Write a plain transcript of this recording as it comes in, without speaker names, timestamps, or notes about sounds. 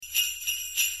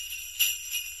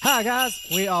Hi guys,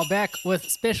 we are back with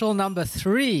special number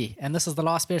 3, and this is the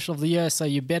last special of the year, so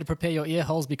you better prepare your ear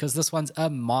holes because this one's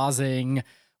amazing.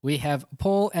 We have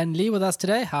Paul and Lee with us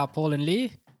today. Hi, Paul and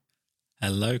Lee.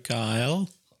 Hello, Kyle.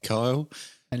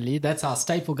 And Lee, that's our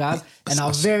staple, guys. And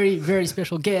our very, very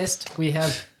special guest, we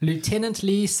have Lieutenant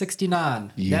Lee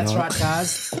 69. Yeah. That's right,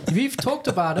 guys. We've talked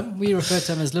about him. We refer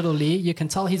to him as Little Lee. You can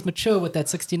tell he's mature with that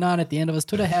 69 at the end of his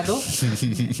Twitter handle and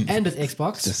his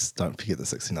Xbox. Just don't forget the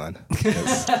 69.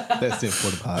 That's the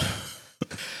important part.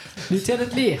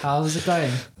 Lieutenant Lee, how's it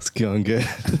going? It's going good.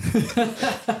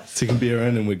 Second beer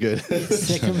in and we're good.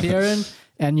 Second beer in,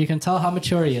 and you can tell how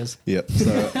mature he is. Yep.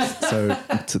 So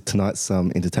tonight's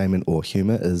entertainment or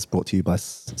humour is brought to you by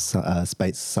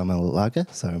Spates Summer Lager.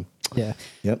 So Yeah.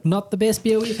 Yep. Not the best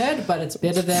beer we've had, but it's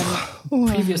better than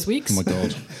previous weeks. oh my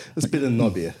god, it's better than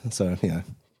not beer. So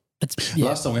It's, yeah.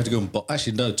 Last time we had to go and buy,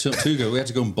 actually no, two ago we had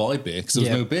to go and buy beer because there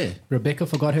was no beer. Rebecca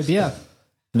forgot her beer.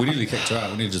 We nearly kicked her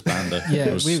out. We nearly just banned her. Yeah,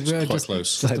 it was we were quite just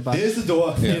close. about- Here's the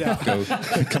door. Yeah, go.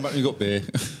 Come back when you got beer.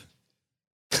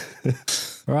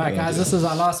 All right, guys, this is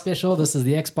our last special. This is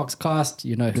the Xbox cast.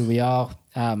 You know who we are.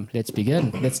 Let's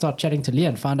begin. Let's start chatting to Lee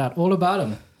and find out all about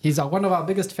him. He's one of our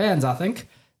biggest fans, I think,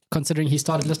 considering he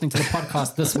started listening to the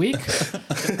podcast this week.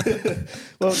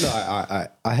 Well, no,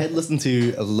 I had listened to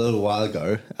you a little while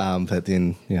ago, but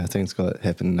then things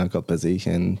happened and I got busy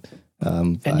and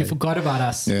You forgot about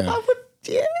us. Yeah.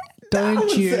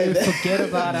 Don't you forget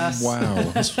about us.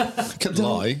 Wow. I can't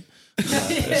lie.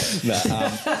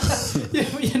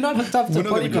 You're not hooked up to We're not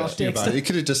going to be podcast asking about text. it. You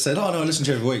could have just said, "Oh no, I listen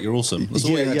to you every week. You're awesome." That's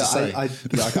all you had to say.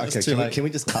 Okay, can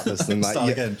we just cut this and Start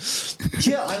again.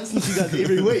 Yeah, I listen to you guys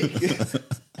every week.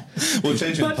 We'll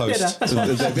change it in Much post.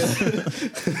 better. Is that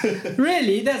better?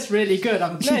 Really? That's really good.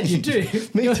 I'm glad you do.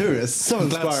 Me too. It's so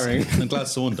inspiring. I'm glad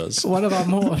someone does. One of our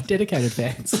more dedicated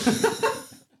fans.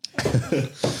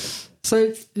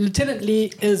 So Lieutenant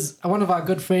Lee is one of our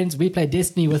good friends. We play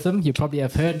Destiny with him. You probably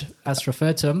have heard us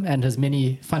refer to him and his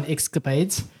many fun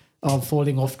escapades of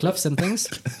falling off cliffs and things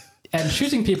and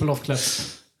shooting people off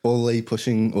cliffs. Or Lee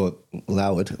pushing, or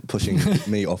Loward pushing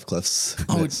me off cliffs.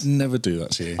 I would never do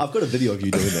that to you. I've got a video of you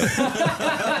doing that.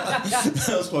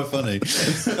 That was quite funny.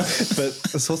 But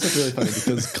it's also really funny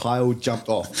because Kyle jumped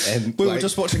off and We were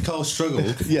just watching Carl struggle.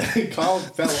 yeah, Kyle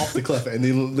fell off the cliff and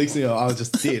then next thing you know, I was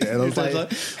just dead and I was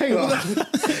like, hang on.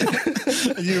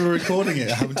 And you were recording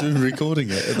it. I happened to be recording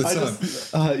it at the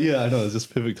time. I know, it was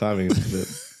just perfect timing.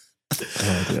 But,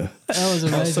 oh dear. That was I was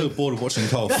amazing. so bored of watching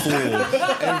Carl fall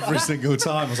every single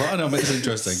time. I was like, I know, make this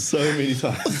interesting. So many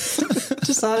times.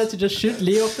 Decided to just shoot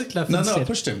Lee off the cliff No, instead. I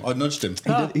pushed him. I nudged him.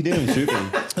 He didn't even shoot me.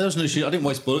 There was no shoot. I didn't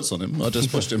waste bullets on him. I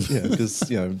just pushed him. Yeah, because,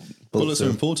 Bullets are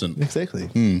important. Exactly.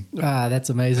 That's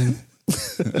amazing.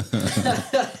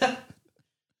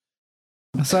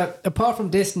 So, apart from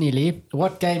Destiny, Lee,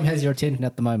 what game has your attention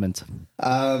at the moment?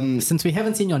 Since we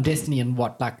haven't seen you on Destiny in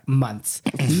months?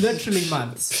 Literally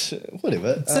months.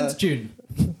 Whatever. Since June.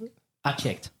 I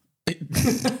checked.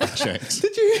 Checked.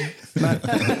 Did you?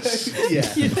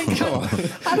 Yeah. You think, come on.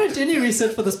 I don't do any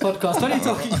research for this podcast. What are you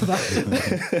talking about?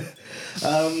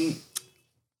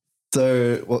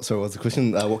 What's the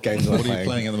question? What games am I What are you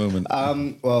playing at the moment?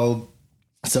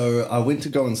 So I went to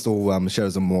go install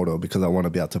Shadows of Mordor because I want to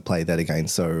be able to play that again.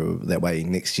 So that way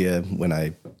next year when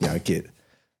I get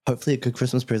hopefully a good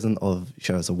Christmas present of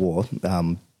Shadows of War,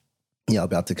 I'll be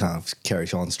able to kind of carry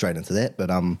on straight into that. But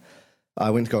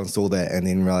I went to go install that and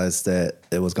then realized that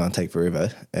it was going to take forever.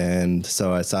 And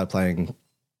so I started playing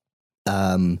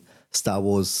Star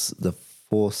Wars The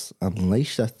Force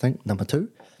Unleashed, I think, number 2.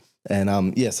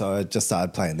 And so I just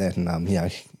started playing that and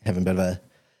having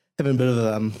a bit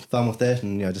of fun with that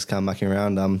and just kind of mucking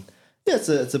around. It's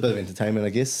a bit of entertainment, I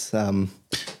guess.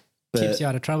 Keeps you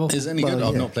out of trouble. Is it any good? well,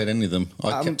 I've yeah. not played any of them.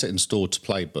 I kept it installed to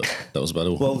play, but that was about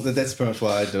all. Well, that's pretty much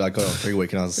what I did. I got it on free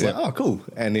week and I was like, oh, cool,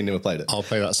 and then never played it. I'll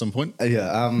play that at some point.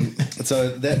 So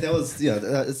that was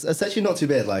it's actually not too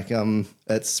bad. Like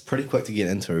it's pretty quick to get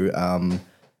into.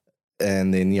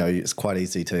 And then it's quite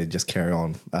easy to just carry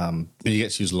on. You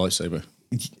get to use a lightsaber.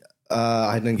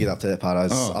 I didn't get up to that part. I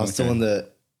was okay. still in the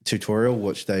tutorial,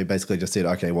 which they basically just said,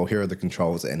 okay, well, here are the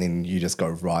controls, and then you just go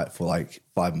right for like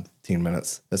 5-10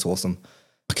 minutes. That's awesome.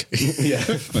 Okay. Yeah.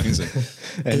 Amazing.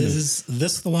 Is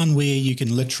this the one where you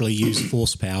can literally use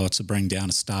force power to bring down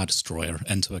a Star Destroyer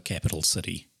into a capital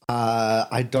city?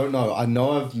 I don't know. I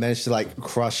know I've managed to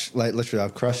crush, literally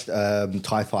I've crushed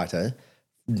TIE Fighter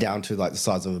down to the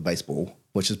size of a baseball,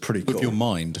 which is pretty cool. With your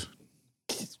mind.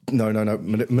 No.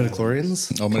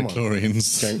 Midichlorians. Oh,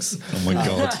 midichlorians. Thanks. Oh my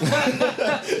God.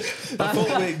 I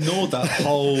thought we ignored that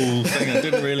whole thing. It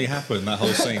didn't really happen, that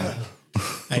whole scene.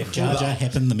 Hey, if Jar Jar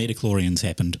happened, the Metachlorians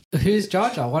happened. Who's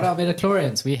Jar Jar? What are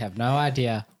metachlorians? We have no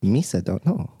idea. Misa don't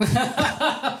know.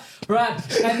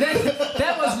 Right, and then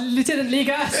that was Lieutenant Lee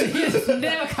Garcia. He's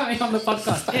never coming on the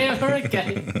podcast ever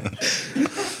again.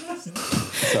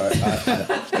 Sorry,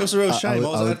 It was a real shame.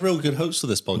 I had real good hopes for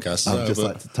this podcast. I would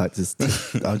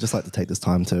just like to take this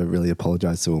time to really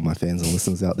apologise to all my fans and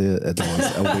listeners out there. It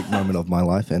was a weak moment of my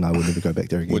life, and I will never go back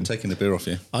there again. We're taking the beer off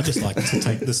you. I'd just like to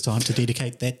take this time to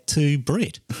dedicate that to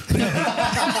Brett.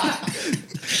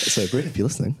 So, Brett, if you're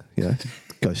listening,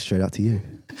 go straight out to you.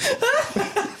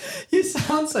 You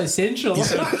sound so sensual.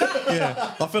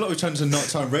 Yeah, I feel like we've turned to a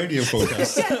nighttime radio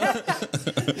podcast.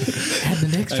 And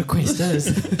the next request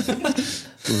is...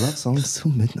 Love songs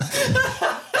till midnight.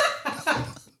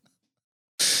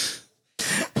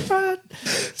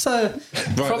 So...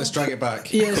 Right, let's drag it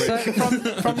back. Yeah, so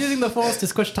from using the Force to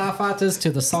squish TIE fighters to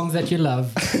the songs that you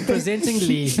love, presenting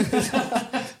Lee.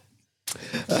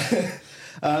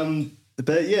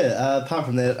 But yeah, apart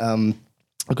from that,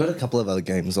 I've got a couple of other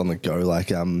games on the go. Like,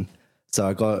 so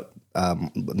I got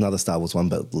another Star Wars one,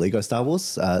 but Lego Star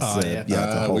Wars. yeah.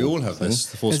 the whole We all have thing. this.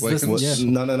 The Force Is this- Awakens. yeah.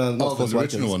 No, not Force the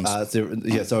original Awakens.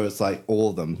 ones. So it's like all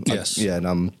of them. Yes.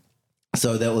 And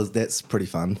so that's pretty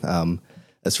fun.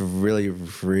 It's really,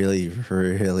 really,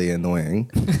 really annoying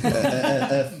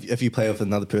if you play with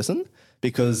another person,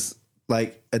 because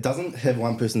like it doesn't have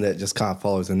one person that just can't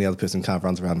follows and the other person can't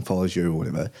runs around and follows you or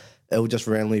whatever. It will just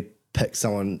randomly pick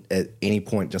someone at any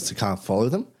point just to can't follow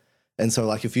them. And so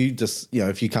like if you just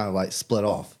if you kind of like split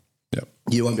off, Yep.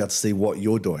 you won't be able to see what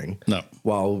you're doing. No.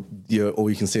 While all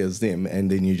you can see is them, and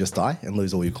then you just die and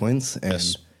lose all your coins. And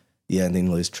Yes. yeah, and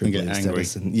then lose true get blue angry.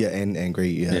 status. And angry.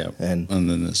 Yeah. Yeah. And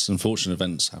then this unfortunate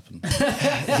events happen.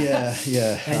 yeah.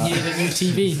 And you need a new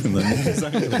TV. And then,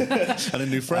 exactly. And a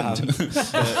new friend.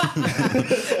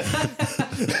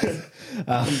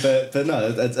 But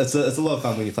no, it's a lot of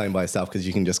fun when you're playing by yourself, because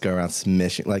you can just go around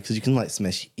smashing, like, because you can like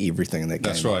smash everything in that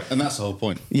game. That's right. And that's the whole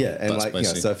point. Yeah, and That's like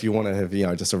basically- so if you want to have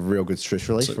just a real good stress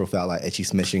relief without like actually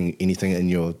smashing anything in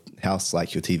your house,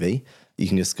 like your TV, you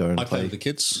can just go and I play play. with the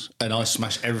kids and I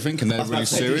smash everything and they're really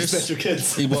serious. Smash your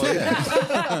kids. Well, yeah.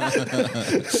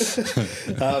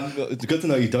 Good to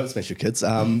know you don't smash your kids.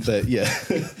 But yeah,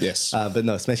 Yes. but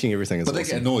no, smashing everything is But they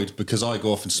awesome. get annoyed because I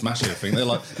go off and smash everything. They're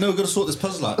like, no, we've got to sort this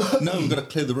puzzle out. No, we've got to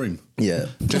clear the room. Yeah.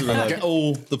 Get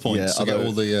all the points. Yeah, get although-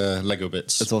 all the Lego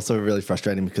bits. It's also really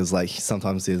frustrating because like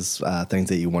sometimes there's things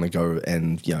that you want to go,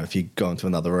 and if you go into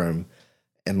another room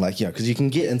and like because you can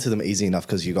get into them easy enough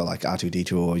because you got like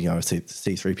R2D2 or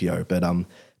C3PO,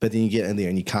 but then you get in there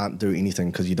and you can't do anything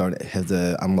because you don't have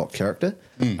the unlocked character,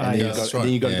 and then yeah, you that's got,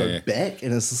 then you got to right. go Yeah. back,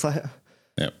 and it's just like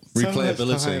Yeah. So much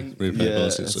Replayability. time. Replayability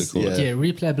Yeah, is what they call yeah. it. Yeah,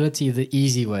 replayability the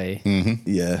easy way.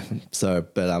 yeah. So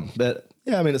but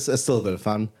yeah, I mean it's still a bit of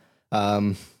fun,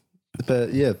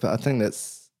 but yeah, but I think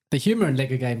that's The humor in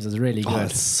Lego games is really good.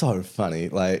 it's so funny,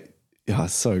 like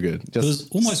it's so good. It Just was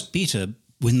almost better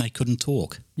when they couldn't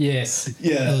talk. Yes.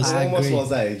 yeah, it I almost agree.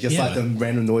 was just Yeah. like the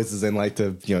random noises and like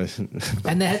the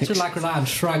And they had to like rely on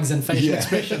shrugs and facial Yeah.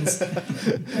 expressions.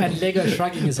 And Lego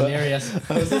shrugging is hilarious.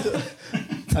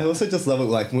 I also just love it,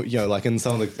 like like in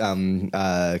some of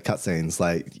the cutscenes,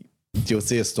 like you'll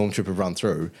see a stormtrooper run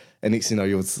through, and next thing you know,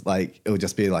 it would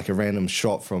just be like a random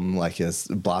shot from like a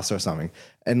blaster or something,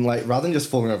 and like rather than just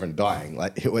falling over and dying,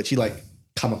 like he'll actually like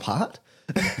come apart.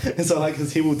 And so like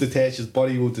his head will detach, his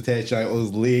body will detach, like all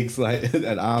his legs, like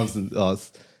and arms, and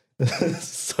it's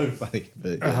so funny.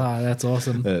 But yeah. That's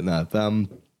awesome. No,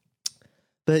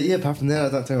 but yeah, apart from that, I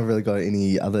don't think I've really got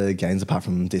any other games apart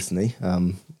from Destiny,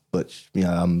 which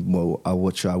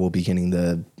which I will be getting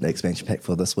the expansion pack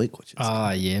for this week, which is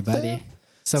Oh, yeah, buddy.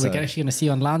 So, So- we're actually going to see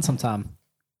you online sometime.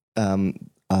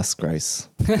 Ask Grace.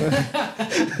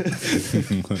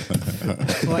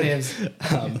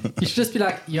 Whatevs. You should just be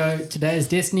like, yo, today is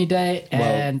Destiny Day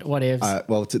and whatevs.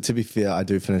 Well, to be fair, I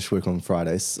do finish work on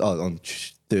Fridays, on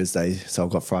Thursday, so I've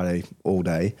got Friday all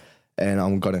day, and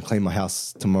I'm going to clean my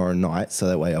house tomorrow night, so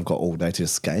that way I've got all day to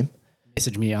just game.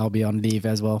 Message me, I'll be on leave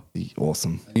as well.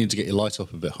 Awesome. You need to get your light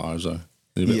up a bit higher, so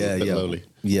a bit lowly.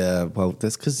 Yeah, well,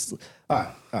 that's because... All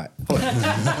right.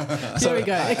 Here we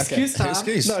go. Excuse time.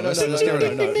 Excuse. No. Let's go with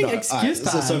it. Excuse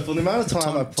Alright, so time. for the amount of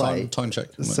time I play... Time check.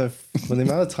 So for the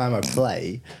amount of time I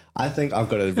play, I think I've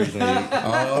got it reasonably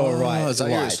all right. Is that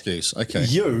your right. excuse? Okay.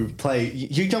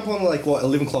 You jump on like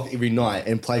 11 o'clock every night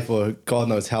and play for God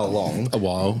knows how long. A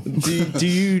while. Do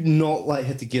you not like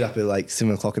have to get up at like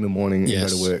 7 o'clock in the morning and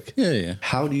Yes. go to work? Yeah.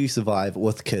 How do you survive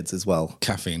with kids as well?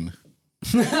 Caffeine.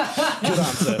 Good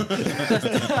answer.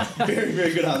 Very,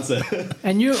 very good answer.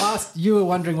 And you were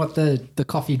wondering what the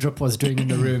coffee drip was doing in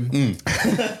the room.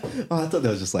 Oh, I thought that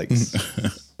was just like,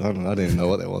 I didn't even know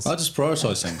what that was. I just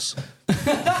prioritise things.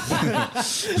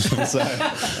 So,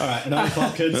 all right, 9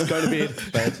 o'clock, kids, go to bed.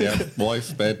 Bed, yeah.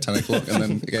 Wife, bed, 10 o'clock, and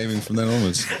then gaming from then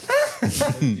onwards.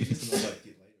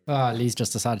 Oh, Lee's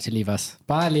just decided to leave us.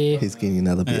 Bye, Lee. He's getting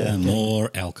another beer. And more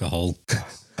alcohol.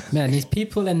 Man, these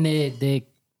people and they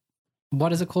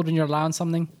what is it called when you're allowing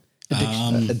something?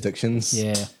 Addictions.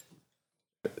 Yeah.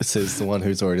 Says the one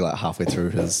who's already like halfway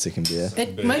through his second beer.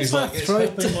 It makes my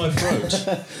throat. It's my throat.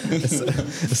 It's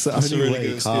the That's a only really way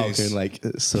good Carl excuse. can like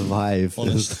survive.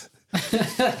 Honest.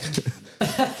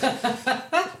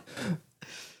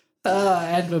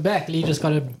 And we're back. Lee just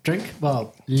got a drink.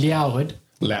 Well, Liaowood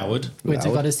Loud. went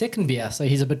and got his second beer, so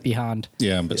he's a bit behind.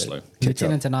 Yeah, I'm a bit slow.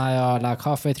 Lieutenant and I are like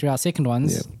halfway through our second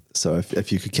ones. Yeah. So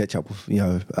if you could catch up with, with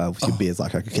your beers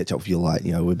like I could catch up with your light,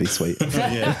 would be sweet.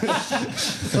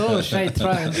 Oh, shade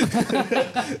thrown.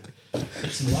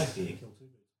 Some light beer killed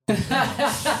 2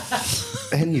 birds.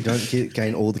 And you don't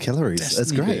gain all the calories.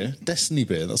 It's great. Beer. Destiny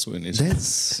beer, that's what we need.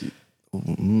 That's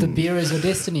The beer is your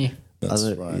destiny. That's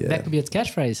other- right. yeah. That could be its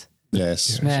catchphrase.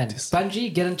 Yes. Man,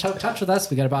 Bungie, get in touch with us.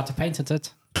 We're about to paint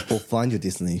it. Or find your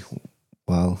destiny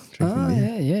while drinking Oh,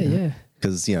 beer. yeah.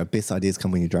 Because best ideas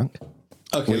come when you're drunk.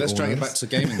 Okay, let's drag it back almost. to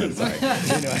gaming then.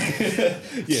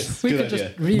 Yes, We could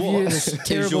just review this What is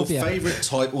terrible your beer. favourite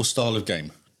type or style of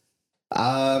game?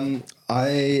 I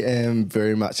am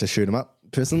very much a shoot 'em up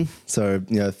person. So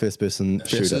first person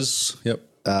shooter. Shooters. Yep.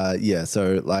 Yeah,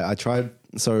 so like I tried.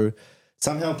 So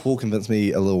somehow Paul convinced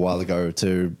me a little while ago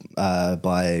to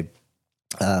buy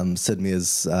Sid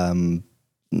Meier's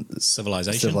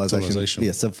Civilization. Civilization.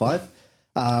 Yeah, Civ 5.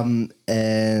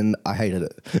 And I hated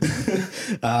it.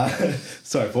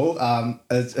 Sorry, Paul.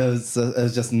 It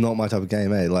was just not my type of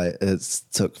game. Like it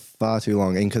took far too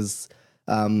long, and because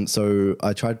so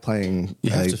I tried playing.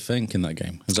 You have to think in that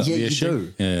game. Is that Yeah, the you issue?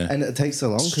 do. Yeah. And it takes so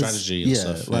long. 'cause- Strategy and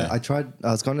stuff, Like yeah. I tried.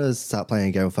 I was going to start playing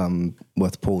a game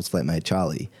with Paul's flatmate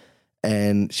Charlie,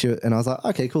 and I was like,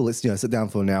 okay, cool. Let's sit down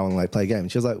for an hour and like play a game.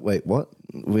 And she was like, wait, what?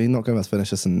 We're not going to finish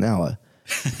this in an hour.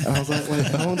 And I was like, wait,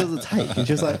 how long does it take? And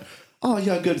she was like, oh,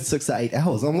 yeah, good 6 to 8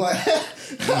 hours. I'm like,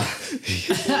 nah.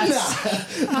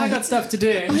 I got stuff to do.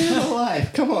 I have a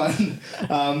life. Come on.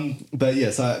 But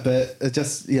it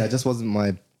just wasn't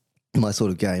my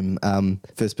sort of game.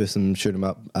 First person shoot 'em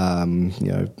up.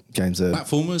 Games are.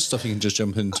 Platformers, stuff you can just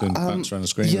jump into and bounce around the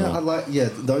screen. Yeah, or-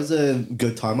 those are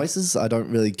good time wasters. I don't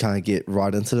really kind of get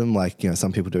right into them. Like,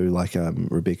 some people do, like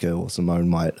Rebecca or Simone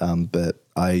might. But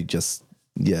I just,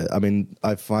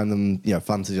 I find them,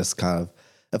 fun to just kind of,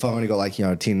 if I've only got like,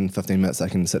 10, 15 minutes, I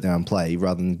can sit down and play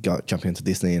rather than jumping into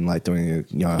Destiny and like doing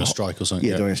a strike or something.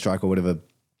 Yeah, doing a strike or whatever.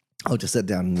 I'll just sit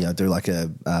down and do like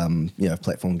a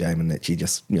platform game and actually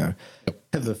just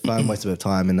have a fun, waste a bit of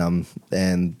time and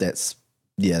that's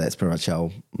pretty much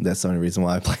that's the only reason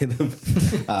why I play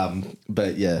them.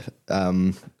 But yeah,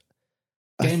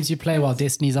 Games you play while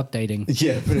Destiny's updating.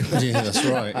 yeah, pretty much. Yeah, that's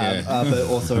right. Yeah. But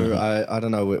also I don't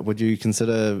know. Would you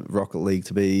consider Rocket League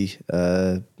to be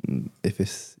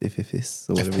FFS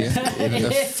or whatever?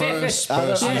 First I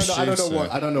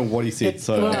person don't know what he said.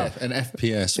 So well, an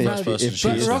FPS, Yeah, first person but But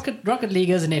shooter. Rocket League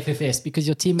is an FFS because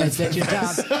your teammates let you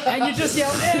down and you just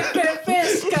yell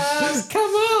FFS, guys, come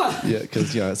on. yeah,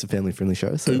 because it's a family friendly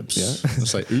show. So Oops. yeah.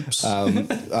 It's like, oops. I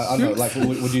don't know. Like,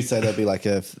 would you say that'd be like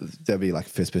a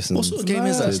first person? What sort of game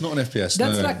is that? It's not an FPS.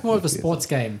 That's no. like more of a sports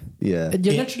game. Yeah.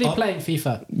 You're Yeah, literally playing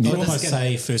FIFA. You'd with a almost skin.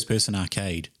 say first-person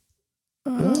arcade.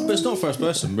 But it's not first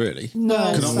person, really. No,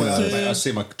 Because it's I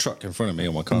see my truck in front of me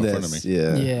or my car in front of me.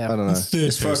 Yeah. Yeah. I don't know. It's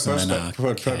Third-person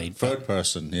arcade. third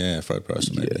person. Yeah, third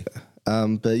person. Maybe.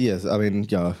 But yes, I mean,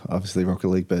 obviously Rocket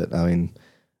League, but I mean,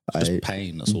 Just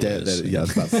pain. That's all it is. yeah, I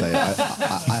was about to say,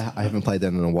 I haven't played that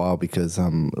in a while because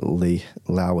Lee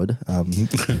Loward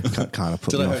kind of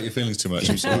put Did me I off. hurt your feelings too much?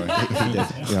 I'm sorry. He did.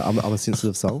 Yeah, I'm a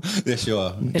sensitive soul. Yes, you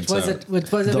are. It was it when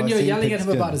you were Dicey yelling at him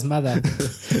pigskin. about his mother.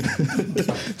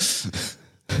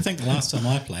 I think the last time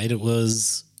I played, it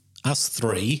was us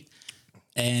 3,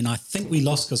 and I think we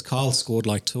lost because Kyle scored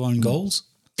like 2 own goals.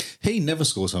 He never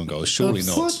scores home goals. Surely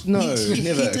not. What? No,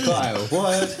 never. Kyle,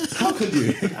 what? How could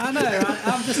you? I know, right?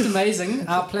 I'm just amazing.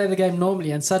 I'll play the game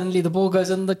normally and suddenly the ball goes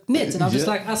in the net and I'm just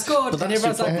Yeah. like, I scored. But And that's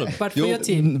your everyone's like, problem. but for You're your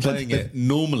team. playing it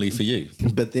normally for you.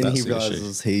 But then That's he the issue.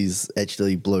 realizes he's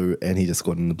actually blue and he just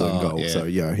scored in the blue goal. yeah. So,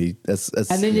 it's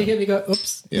And then you hear me go,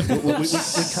 oops. Yeah, we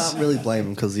can't really blame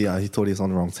him because, he thought he was on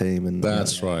the wrong team. And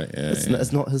that's right. Yeah, It's, yeah.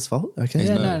 it's not his fault, okay?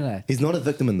 Yeah, no. He's not a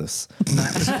victim in this.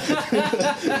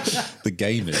 The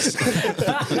game is.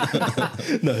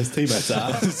 No, his teammates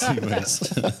are.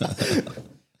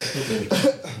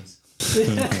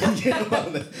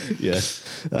 Yeah.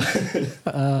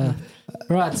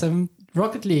 Right, so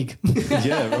Rocket League.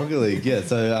 Yeah, Rocket League. Yeah,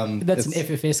 so That's an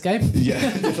FFS game. yeah,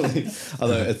 definitely.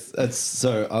 Although it's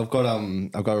so I've got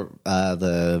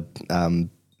the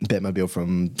Batmobile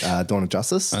from Dawn of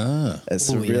Justice.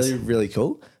 It's really really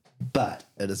cool, but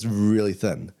it is really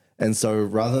thin. And so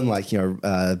rather than like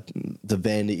the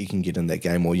van that you can get in that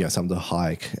game, or some of the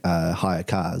higher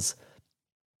cars,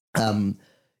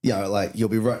 like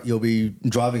you'll be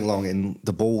driving along and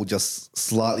the ball will just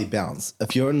slightly bounce.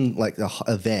 If you're in like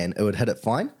a van, it would hit it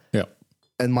fine. Yeah.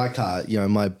 In my car,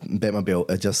 my Batmobile,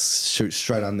 it just shoots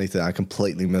straight underneath it. I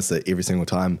completely miss it every single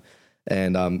time.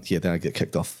 And then I get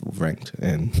kicked off ranked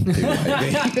and people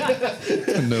hate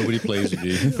me. Nobody plays with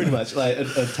you. Pretty much, like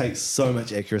it takes so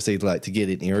much accuracy to get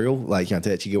an aerial,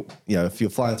 to actually get, if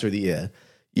you're flying through the air,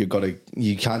 you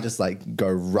can't just like go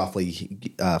roughly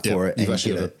for it. You've and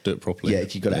actually get got to do it properly. Yeah,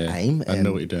 you got to aim. I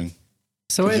know what you're doing.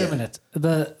 So wait a minute.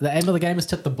 The aim of the game is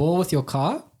to hit the ball with your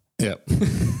car? Yeah.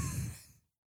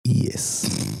 Yes.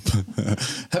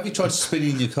 Have you tried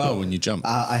spinning your car when you jump?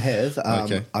 I have.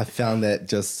 Okay. I found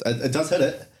that it does hit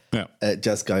it. Yeah. It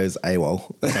just goes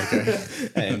AWOL. Okay.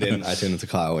 And then I turn into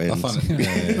Kyle. And, I find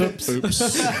it.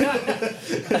 Oops.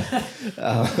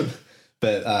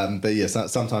 But yeah,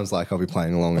 sometimes like I'll be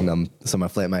playing along and so my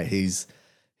flatmate, he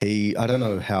I don't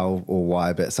know how or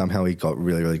why, but somehow he got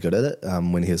really, really good at it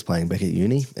when he was playing back at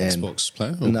uni. And Xbox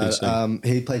player or no, PC?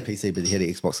 He played PC, but he had an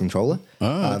Xbox controller.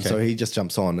 Oh, okay. So he just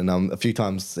jumps on, and a few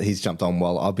times he's jumped on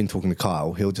while I've been talking to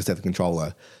Kyle. He'll just have the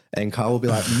controller, and Kyle will be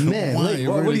like, "Man, Wow, look, you're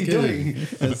what are really you good." doing?"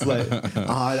 It's like,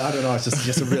 I don't know. It's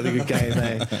just a really good game,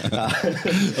 eh?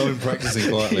 I've been practicing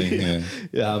quietly.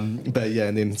 Yeah. But yeah,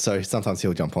 and then so sometimes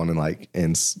he'll jump on and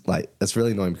it's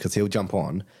really annoying because he'll jump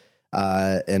on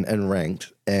and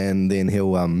ranked, and then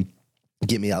he'll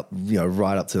get me up,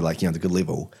 right up to the good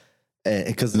level.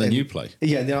 And then you play.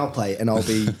 Yeah, and then I'll play and I'll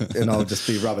just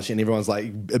be rubbish, and everyone's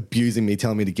like abusing me,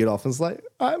 telling me to get off. And it's like,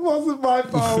 it wasn't my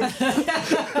fault. My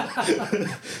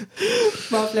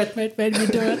flatmate made me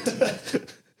do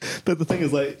it. But the thing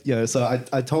is, so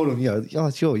I told him,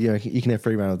 sure, you can have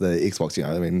free round of the Xbox,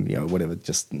 whatever,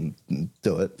 just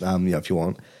do it, if you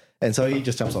want. And so he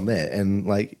just jumps on there, and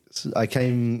I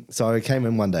came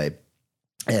in one day,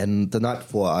 and the night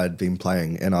before I'd been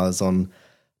playing, and I think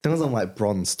I was on like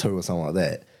bronze 2 or something like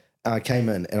that. And I came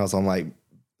in and I was on like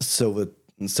silver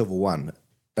 1,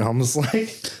 and I'm just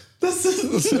like, this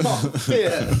is not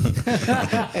fair.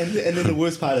 and then the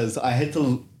worst part is I had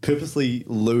to purposely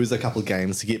lose a couple of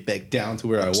games to get back down to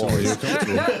where I was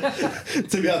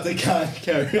to be able to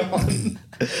carry on.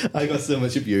 I got so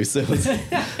much abuse. It was,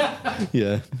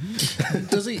 yeah.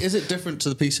 Is it different to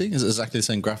the PC? Is it exactly the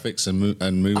same graphics and move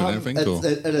and everything? It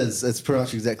is. It's pretty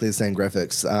much exactly the same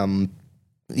graphics.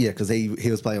 Yeah, because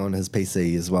he was playing on his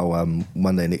PC as well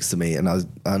one day next to me, and I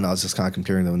was just kind of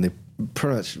comparing them, and they're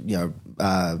pretty much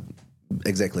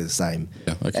exactly the same.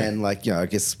 Yeah, okay. And I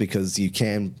guess because you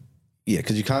can't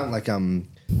play,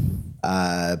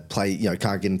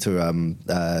 can't get into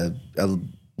a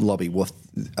lobby with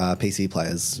PC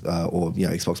players or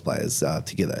Xbox players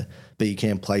together, but you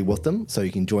can play with them, so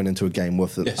you can join into a game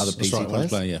with other PC players.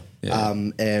 Play, yeah.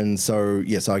 And so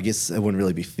I guess it wouldn't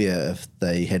really be fair if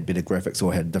they had better graphics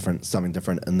or had something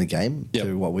different in the game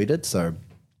to what we did. So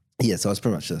so it's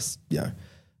pretty much just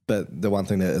But the one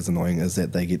thing that is annoying is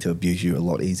that they get to abuse you a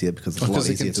lot easier because it's a lot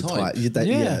easier to type.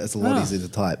 It's a lot easier to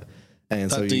type. And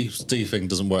that so D thing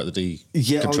doesn't work. The D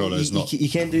controller is not. You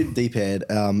can do the D-pad,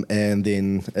 and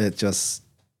then it just.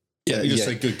 Yeah, you just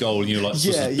say good goal and you're like,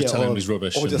 telling him he's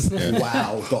rubbish. Or just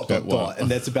wow, dot, and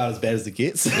that's about as bad as it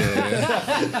gets.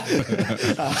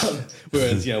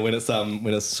 Whereas, when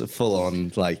it's full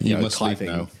on, you must typing,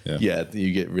 now.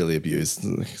 You get really abused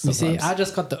sometimes. You see, I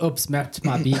just got the oops mapped to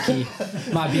my B key,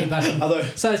 my B button.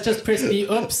 So it's just press B,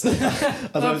 oops.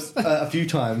 A few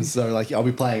times, so I'll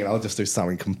be playing and I'll just do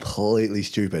something completely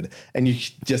stupid, and you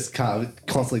just can't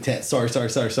constantly tap. Sorry.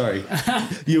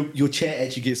 Your chat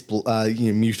actually gets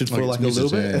muted for a little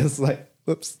bit. And it's like,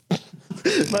 whoops,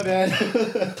 my bad.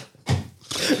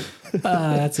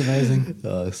 That's amazing.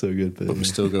 Oh, so good. But we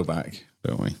still go back,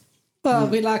 don't we?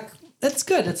 Well, it's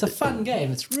good. It's a fun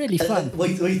game. It's really fun.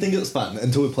 We think it's fun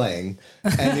until we're playing,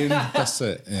 and then That's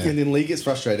it. Yeah. and then Lee gets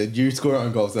frustrated. You score your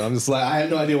own goals, and I'm just like, I have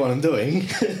no idea what I'm doing.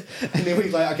 And then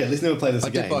we're like, okay, let's never play this I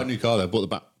again. did buy a new car though. I bought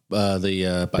the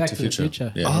Back to the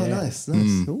Future. Yeah. Oh, nice. Ooh,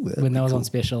 that'd when be that was cool. on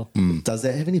special. Does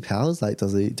that have any powers? Like,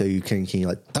 does it? Can you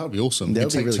like? That would be awesome. That You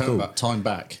would be take really cool. time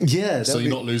back. Yeah, So that'd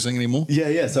you're be- not losing anymore.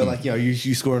 Yeah. So like, you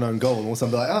score an own goal, and all of a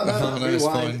sudden be like, oh no, No, it's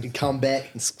rewind, fine. and come back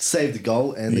and save the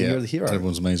goal, and then you're the hero.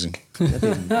 Everyone's amazing.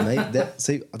 That'd be amazing.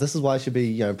 See, this is why I should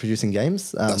be producing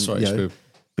games. That's right, you it's know, true.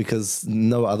 because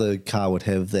no other car would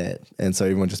have that, and so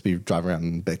everyone just be driving around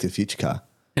in Back to the Future car.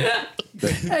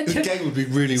 And The game would be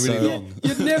really, really long.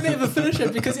 you'd never ever finish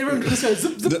it because everyone just goes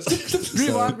zip, zip, zip,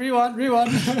 zip, rewind.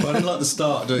 But I didn't like the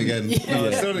start. Do it again. No,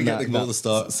 I still didn't get the the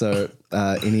start. So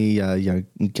any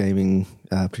gaming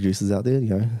producers out there,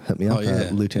 hit me up. Oh, yeah.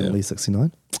 Lieutenant Yeah. Lee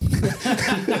 69.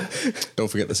 Don't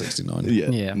forget the 69.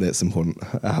 Yeah. That's important.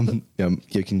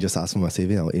 You can just ask for my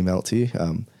CV. I'll email it to you.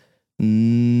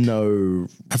 No,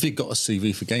 Have you got a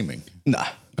CV for gaming? nah.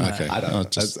 Okay. I don't. I'll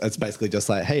just- It's basically just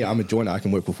like, hey, I'm a joiner. I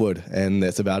can work with wood, and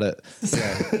that's about it.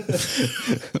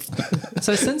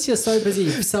 So since you're so busy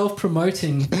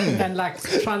self-promoting and like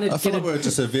trying to I feel get like we're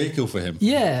just a vehicle for him.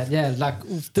 yeah, like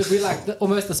we're like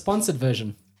almost the sponsored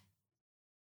version.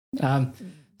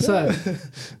 So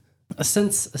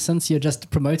since you're just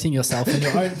promoting yourself and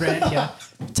your own brand here,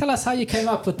 tell us how you came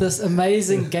up with this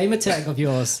amazing gamer tag of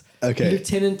yours. Okay.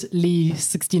 Lieutenant Lee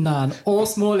 69, all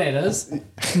small letters,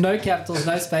 no capitals,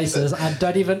 no spaces. I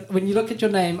don't even, when you look at your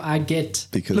name, I get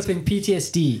Because- flipping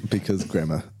PTSD. Because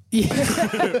grammar.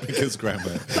 Because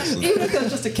grammar. Even if it's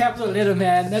just a capital letter,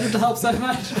 man, that would help so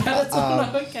much. But it's all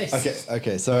lowercase.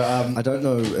 Okay. So I don't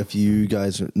know if you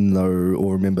guys know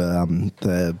or remember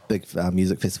the big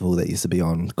music festival that used to be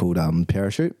on called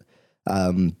Parachute.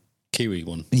 Kiwi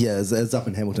one. Yeah, it's up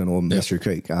in Hamilton or Mystery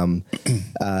Creek.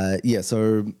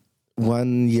 So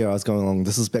one year I was going along.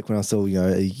 This is back when I was still,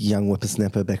 a young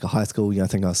whippersnapper back at high school. I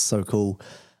think I was so cool.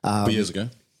 Years ago.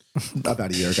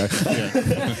 About a year ago.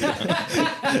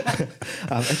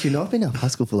 Actually, no, I've been out of high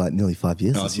school for like nearly 5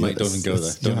 years. No, this year. mate, don't even go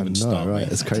there. Don't even start, right?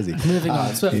 mate. It's crazy. Moving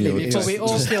on swiftly before yeah. we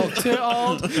all feel too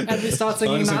old and we start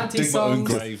singing I'm just 90 dig my own songs.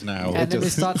 grave now. And then we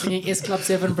start singing S Club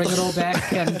 7, bring it all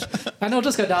back, and it'll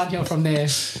just go downhill from there.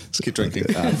 Let's keep drinking.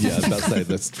 Yeah, I was about to say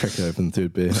let's crack it open the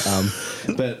third beer.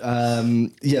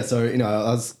 So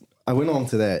I went along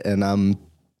to that, and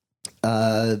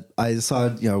I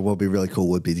decided what would be really cool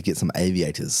would be to get some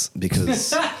aviators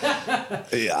because I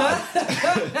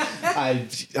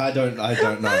don't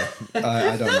know.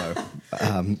 I don't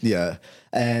know. Yeah.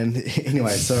 And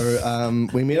anyway, so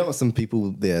we met up with some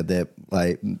people there that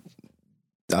like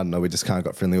I don't know. We just kind of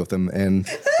got friendly with them, and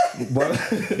what I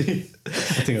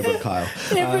think about Kyle.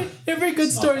 Every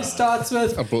good story starts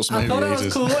with I brought some I thought it was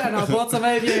aviators." cool and I bought some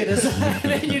aviators. And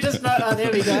then you just know, oh,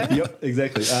 there we go. Yep,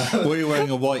 exactly. Were you wearing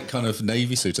a white kind of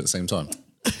navy suit at the same time?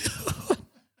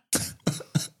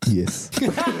 Yes.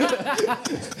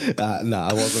 No,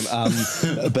 I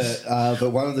wasn't.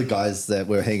 But one of the guys that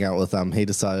we were hanging out with, he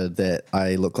decided that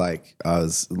I looked like I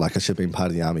was like I should have been part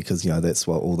of the army because that's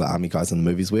what all the army guys in the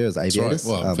movies wear is That's aviators.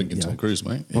 right. Well, I'm thinking Tom Cruise,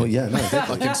 mate. Well, yeah, no,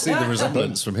 exactly. I can see the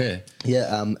resemblance from here.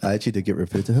 Yeah, I actually did get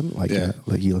referred to him. Like, Yeah.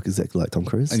 like you look exactly like Tom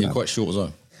Cruise. And you're quite short as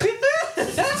well.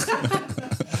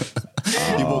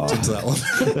 You walked into that one.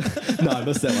 No, I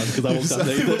missed that one because I walked up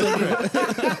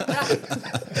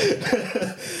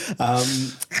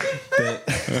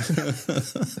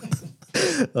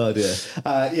oh dear.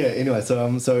 Anyway,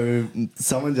 so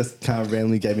someone just kind of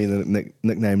randomly gave me the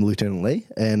nickname Lieutenant Lee,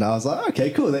 and I was like, okay,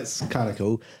 cool, that's kind of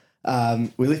cool.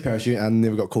 We left Parachute and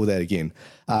never got called that again.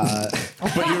 But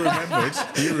you remembered.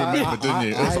 You remembered, didn't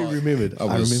you? I remembered. I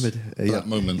remembered that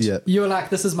moment. Yeah. You were like,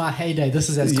 this is my heyday. This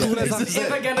is as cool as I'm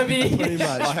ever going to be. Pretty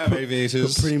much. I have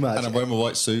aviators. Pretty much. And I'm wearing my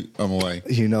white suit. I'm away.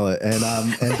 You know it. And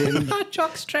then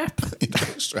Jock strap.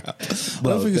 Jockstrap. I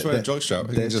don't think he's wearing a jockstrap.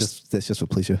 He can that's just for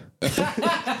pleasure. But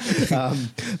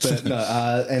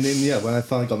no, and then when I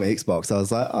finally got my Xbox, I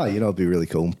was like, it'd be really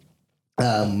cool.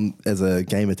 As a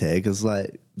gamer tag, it's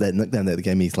like that nickname that they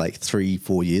gave me like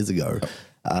 3-4 years ago.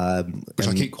 Which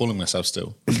I keep calling myself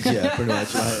still. Yeah, pretty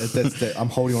much. I'm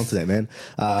holding on to that, man.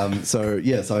 So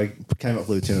I came up with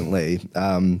Lieutenant Lee.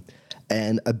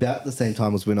 And about the same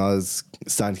time was when I was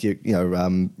starting to get,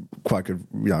 quite good,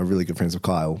 really good friends with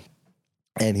Kyle.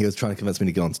 And he was trying to convince me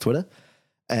to get onto Twitter.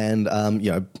 And,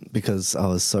 because I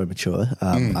was so mature,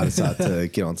 I decided to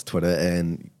get onto Twitter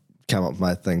and come up with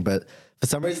my thing. But for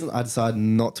some reason, I decided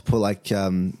not to put like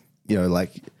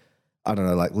I don't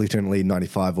know, like Lieutenant Lee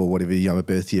 95 or whatever, my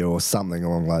birth year or something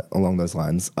along those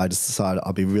lines. I just decided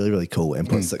I'll be really, really cool and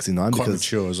put 69 Quite because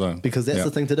mature as well. Because that's Yeah.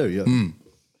 the thing to do.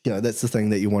 That's the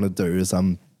thing that you want to do is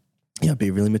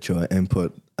be really mature and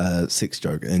put sex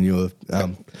joke in your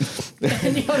And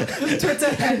your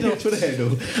Twitter handle. Twitter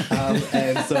handle.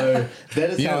 And so that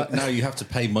is how. Now you have to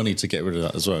pay money to get rid of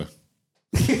that as well.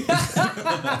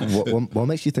 What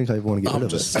makes you think I want to get rid I'm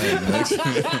of just it?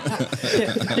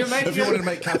 saying. You're making, If you wanted to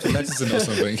make capital letters in or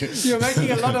something. you're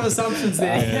making a lot of assumptions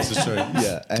there. Yeah, this is true.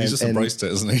 Yeah, He's just embraced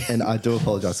it, isn't he? And I do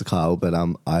apologize to Kyle, but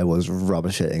I was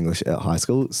rubbish at English at high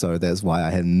school, so that's why I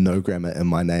had no grammar in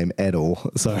my name at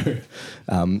all. So,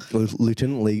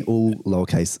 Lieutenant Lee, all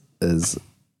lowercase is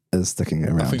sticking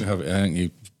around. I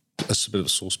think that's a bit of a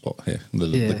sore spot here,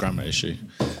 the grammar issue.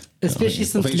 Especially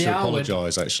since I think you should Liaowood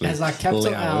apologise, actually. has like capital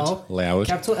L, Liaowood.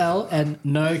 capital L, and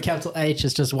no capital H.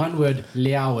 It's just one word,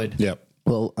 Liaowood. Yep.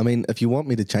 Well, I mean, if you want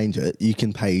me to change it, you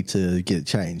can pay to get it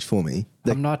changed for me.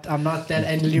 I'm not that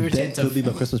anally That could retentive. be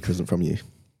my Christmas present from you.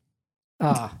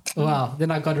 Ah, wow. Then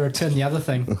I got to return the other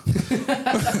thing.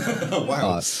 Oh,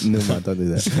 wow. Never mind, don't do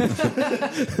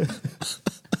that.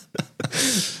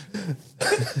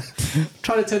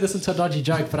 Try to turn this into a dodgy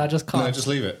joke, but I just can't. No, just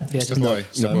leave it. Yeah, Don't worry.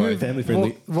 Don't worry. Family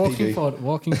friendly. Walking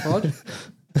forward.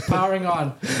 Powering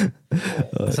on.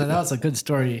 So that was a good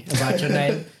story about your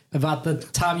name, about the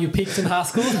time you peaked in high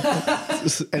school.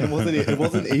 And it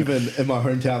wasn't even in my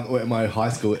hometown or in my high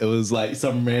school. It was like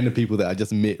some random people that I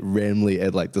just met randomly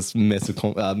at like this massive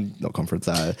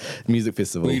music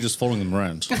festival. Were you just following them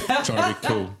around, trying to be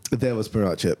cool? That was pretty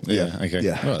much it. Yeah, okay.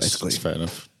 Yeah, Well, basically. that's fair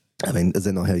enough. I mean, is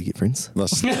that not how you get friends?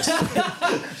 Mate,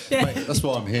 that's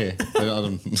why I'm here. I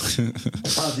don't-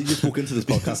 Oh, you just walk into this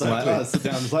podcast and like, sit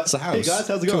down. It's like, It's a house. hey guys,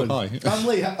 how's it going? Hi. I'm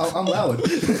Lee. I'm Loud.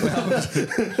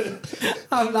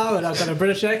 I'm loud. I've got a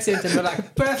British accent, and we're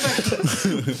like,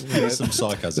 perfect. Some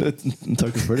sarcasm.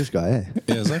 Token British guy, eh?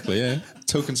 Yeah, exactly. Yeah,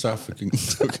 token South African.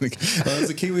 There's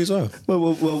a Kiwi as well.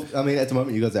 Well, I mean, at the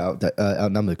moment, you guys are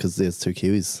outnumbered because there's 2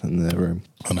 Kiwis in the room.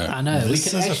 I know. I know.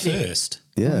 This is a first.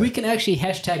 Yeah. We can actually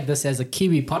hashtag this as a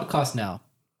Kiwi podcast now,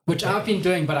 which I've been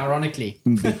doing, but ironically.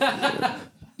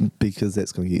 Because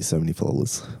that's going to get so many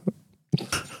followers.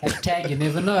 Hashtag you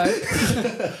never know.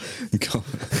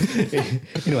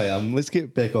 Anyway, let's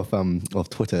get back off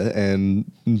Twitter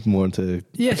and more into.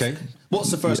 Yes. Okay.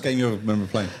 What's the first game you ever remember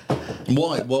playing?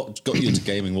 Why? What got you into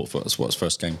gaming? What's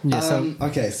first game? Yeah, so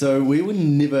Okay, so we were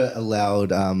never allowed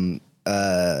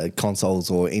consoles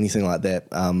or anything like that.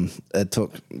 It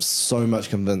took so much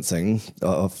convincing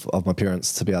of my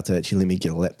parents to be able to actually let me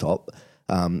get a laptop.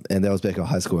 And that was back at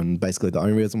high school. And basically, the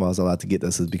only reason why I was allowed to get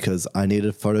this is because I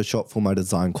needed Photoshop for my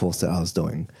design course that I was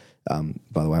doing.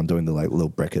 By the way, I'm doing the like little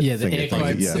bracket. Yeah, the thing air at the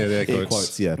moment. quotes. Yeah, the air Air quotes.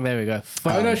 quotes. Yeah. there we go.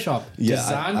 Photoshop. Yeah,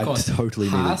 Design I course. totally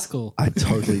needed. High school. I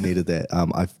totally needed that.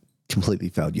 I've completely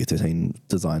failed Year 13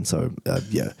 design, so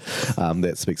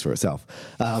that speaks for itself.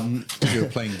 You were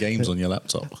playing games on your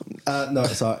laptop. No,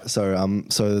 so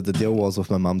the deal was with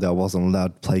my mum that I wasn't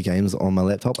allowed to play games on my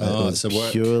laptop. It was it's a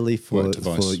work- purely for work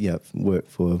device. work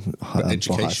for high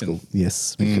education. school.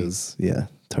 Yes, because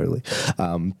totally.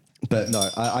 But no,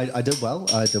 I did well.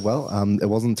 It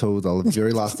wasn't until the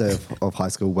very last day of high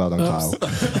school. Well done, Kyle.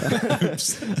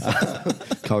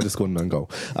 Kyle just scored an own goal.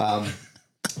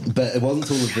 But it wasn't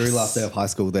until the very last day of high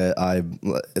school that I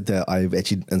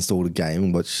actually installed a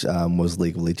game, which was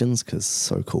League of Legends, because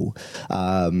so cool.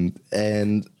 And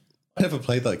I never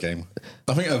played that game.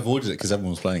 I think I avoided it because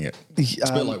everyone was playing it. It's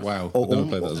a bit like WoW. I've never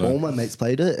played that as well. all my mates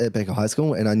played it at back at high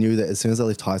school, and I knew that as soon as I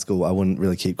left high school, I wouldn't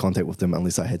really keep contact with them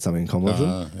unless I had something in common with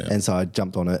them. Yeah. And so I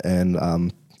jumped on it, and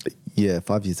 5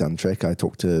 years down the track, I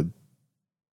talked to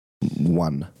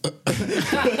one.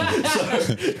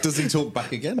 Does he talk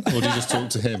back again, or do you just talk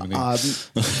to him? And he,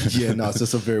 No, it's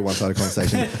just a very one-sided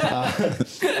conversation.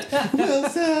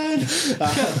 Wilson.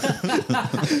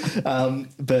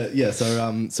 But yeah,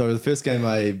 so the first game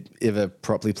I ever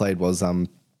properly played was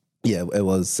it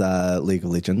was League of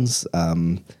Legends.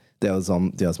 That was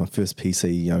my first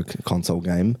PC console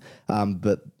game.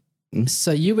 But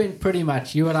So you went pretty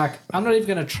much, you were like, I'm not even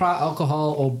going to try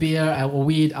alcohol or beer or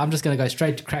weed. I'm just going to go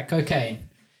straight to crack cocaine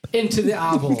into the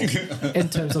eyeball in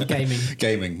terms of gaming.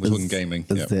 gaming. We're talking gaming.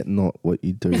 is Yeah. that not what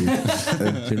you do in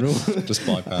general? Just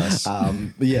bypass.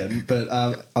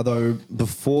 But although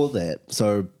before that,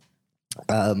 so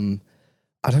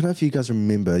I don't know if you guys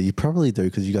remember. You probably do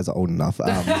because you guys are old enough.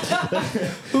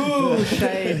 Ooh,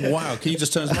 shame. Wow, can you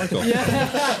just turn his mic off?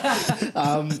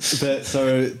 But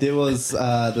so there was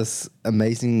this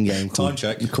amazing game Time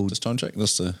check. called Just time check.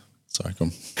 That's the Sorry,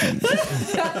 come.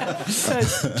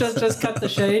 just cut the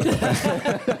shade.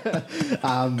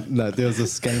 No, there was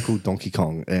this game called Donkey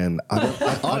Kong, and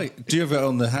Do you have it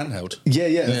on the handheld? Yeah,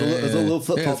 it's a little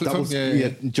flip Yeah, top, flip double, phone, yeah.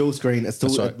 dual screen. It's still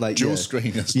That's right. like Dual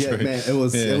screen, that's yeah, true. man, it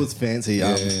was fancy.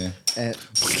 Yeah. And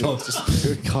God,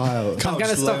 just Kyle, can't I'm gonna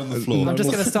just lay stop. on the floor. I'm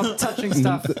just gonna stop touching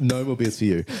stuff. no more beers for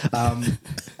you.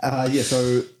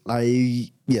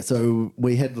 So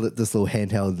we had this little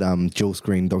handheld dual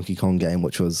screen Donkey Kong game,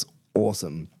 which was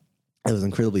awesome. It was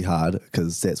incredibly hard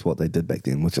because that's what they did back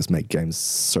then, was just make games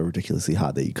so ridiculously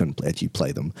hard that you couldn't actually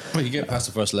play them. Well, you get past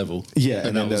the first level. Yeah,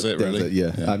 and that was it, really.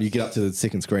 You get up to the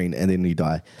second screen and then you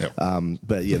die. Yep.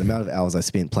 But yeah, the amount of hours I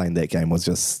spent playing that game was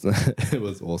just it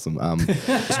was awesome.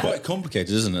 It's quite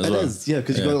complicated, isn't it? As It well? is, yeah,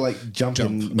 because you got to like jump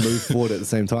and move forward at the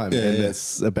same time, and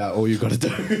that's about all you got to do.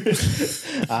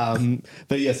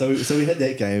 But yeah, so we had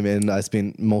that game, and I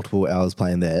spent multiple hours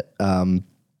playing that.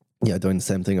 Doing the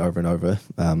same thing over and over,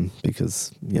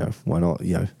 because why not?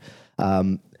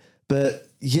 But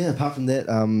yeah, apart from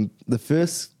that, the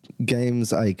first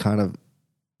games I kind of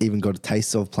even got a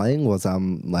taste of playing was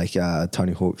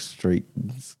Tony Hawk Street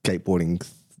skateboarding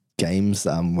games,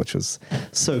 which was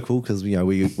so cool because we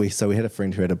had a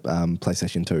friend who had a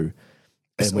PlayStation 2.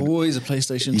 It's always a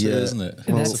PlayStation 2, isn't it?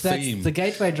 And It's that's a theme. the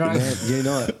gateway drug.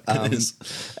 It is.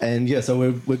 And yeah, so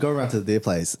we go around to their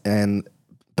place,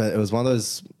 but it was one of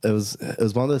those. It was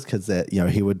one of those kids that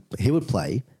he would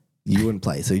play, you wouldn't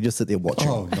play, so you just sit there watching.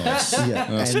 Oh, nice.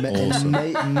 Yeah, That's and awesome.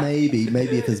 maybe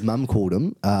if his mum called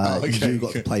him, you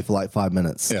got to play for like 5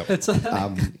 minutes. Yeah. It's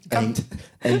And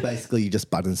basically you just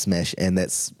button smash, and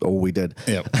that's all we did.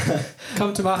 Yeah.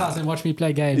 come to my house and watch me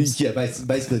play games. Yeah,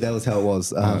 basically that was how it was.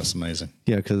 That's amazing.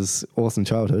 Yeah, because awesome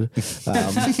childhood. Did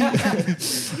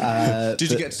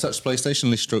you get to touch the PlayStation? At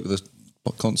least stroke the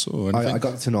console or anything? I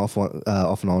got to turn off and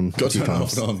on a few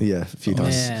times. Yeah, a few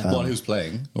times. Man. While he was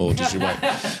playing, or did you wait?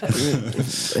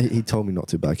 He told me not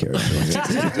to, but I carried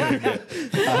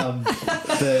on.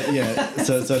 But yeah,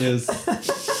 so there's.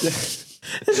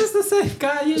 Is this the same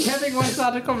guy you're having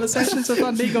one-sided conversations with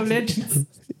on League of Legends?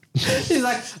 He's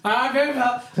like, I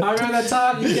remember that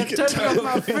time you kept turning off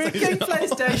my freaking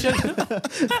PlayStation.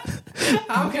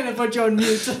 I'm gonna put you on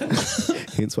mute.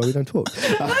 Hence why we don't talk.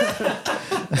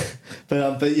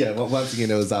 But yeah, once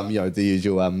again, it was the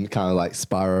usual kind of like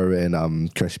Spyro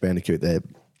and Crash Bandicoot that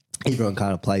everyone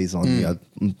kind of plays on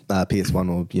PS1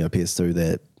 or PS2.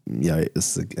 That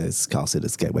as Carl said,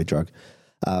 it's gateway drug.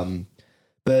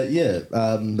 But yeah,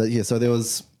 so there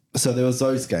was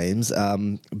those games.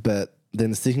 But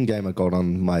then the second game I got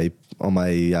on my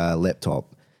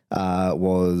laptop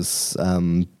was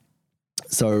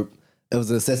so it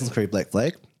was Assassin's Creed Black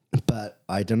Flag, but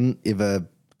I didn't ever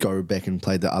go back and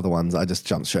play the other ones. I just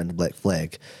jumped straight into Black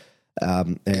Flag.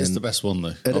 And It's the best one,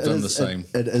 though. I've done the same.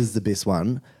 It is the best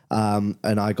one. And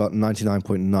I got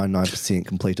 99.99%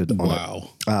 completed on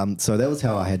it. So that was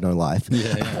how I had no life.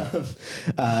 Yeah.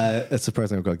 It's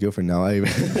surprising I've got a girlfriend now.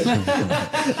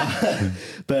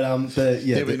 But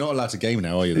yeah. Yeah, but you're not allowed to game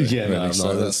now, are you? Though? Yeah, really?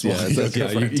 So that's why.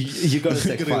 You got to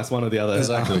sacrifice one or the other.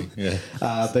 Exactly. Yeah.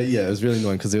 But yeah, it was really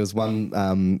annoying because there was one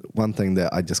thing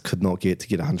that I just could not get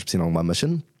 100% on my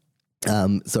mission.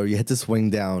 So you had to swing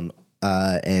down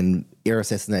and air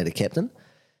assassinate a captain.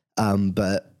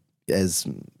 But as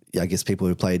I guess people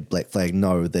who played Black Flag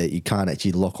know that you can't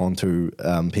actually lock onto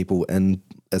people in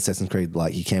Assassin's Creed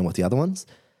like you can with the other ones.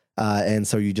 And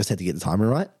so you just had to get the timing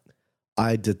right.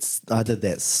 I did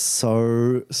that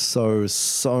so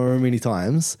many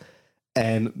times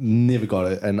and never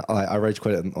got it. And I rage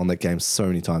quit on that game so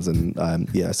many times. And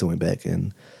I still went back.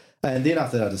 And then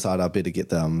after that, I decided I better get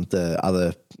the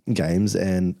other games.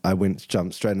 And I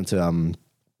jumped straight into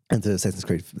Assassin's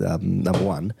Creed number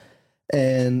 1.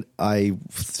 And I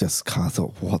just kind of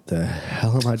thought, what the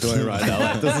hell am I doing right now?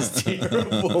 Like, this is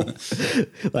terrible.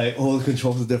 Like, all the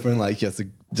controls are different. Like, just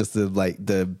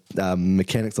the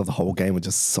mechanics of the whole game were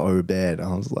just so bad.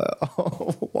 I was like,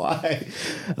 oh, why?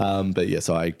 But yeah,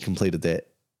 so I completed that.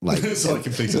 Like, So I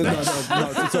completed that.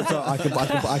 So I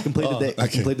completed that. I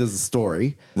completed the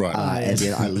story. Right. And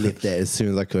then I left that as soon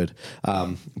as I could.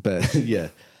 But yeah.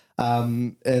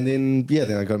 And then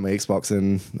I got my Xbox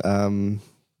and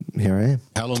here I am.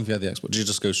 How long have you had the Xbox? Did you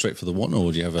just go straight for the one,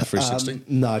 or do you have a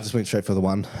 360? No, I just went straight for the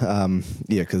one.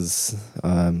 Because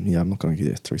I'm not going to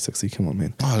get a 360. Come on,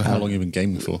 man. How long have you been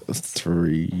gaming for? 4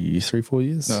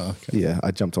 years. Oh, okay. Yeah,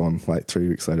 I jumped on like 3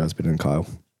 weeks later. I was better than Kyle.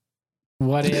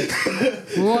 What if?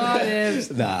 What if?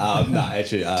 Nah,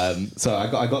 actually. So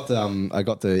I got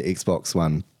the Xbox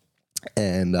One,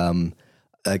 and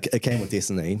it came with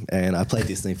Destiny, and I played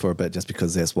Destiny for a bit just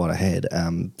because that's what I had.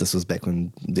 This was back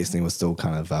when Destiny was still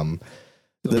kind of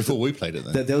Before we played it,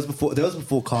 then. That was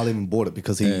before Kyle even bought it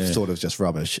because he thought it was just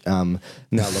rubbish. Now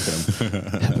look at him.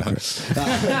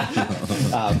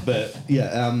 But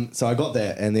yeah, so I got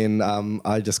that, and then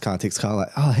I just kind of text Kyle like,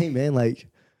 "Oh, hey man, like,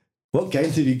 what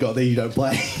games have you got that you don't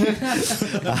play?"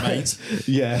 Mate.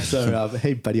 Yeah. So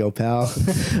hey, buddy, old pal.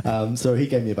 So he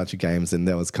gave me a bunch of games, and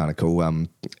that was kind of cool. And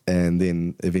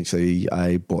then eventually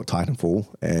I bought Titanfall,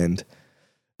 and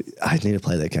I need to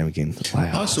play that game again.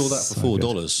 Wow, I saw that for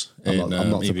 $4 I'm in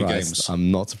not EB surprised. Games.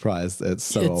 I'm not surprised. It's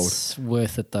so old. It's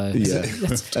worth it though. Yeah.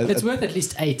 It's worth at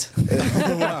least 8.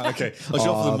 Wow, okay. I should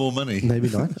offer them more money. Maybe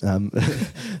 9.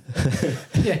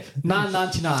 Yeah,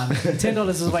 $9.99. $10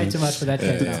 is way too much for that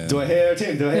game now. Do I hear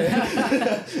 10? Do I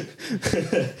hear?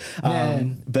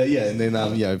 Man. But yeah, and then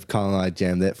Kyle and I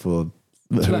jammed that for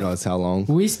who knows how long.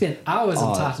 We spent hours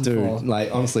on Titanfall. Dude,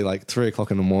 like honestly, like 3 o'clock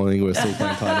in the morning, we were still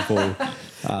playing Titanfall.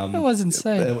 That was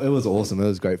insane. It was awesome. It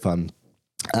was great fun.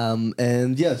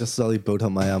 And yeah, just slowly built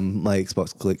up my my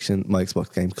Xbox collection, my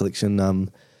Xbox game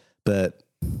collection. But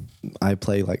I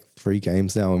play like 3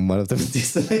 games now, and one of them is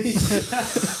Destiny.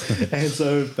 And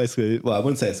so basically, well, I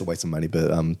wouldn't say it's a waste of money,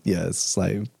 but yeah, it's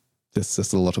like there's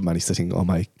just a lot of money sitting on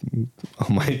my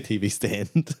TV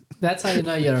stand. That's how you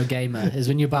know you're a gamer, is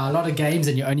when you buy a lot of games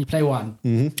and you only play one.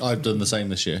 I've done the same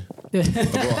this year. I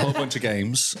bought a whole bunch of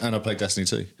games and I played Destiny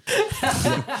 2.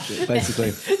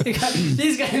 Basically,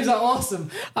 These games are awesome.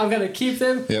 I'm going to keep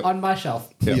them on my shelf.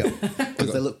 yeah,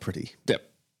 because they look pretty. Yep.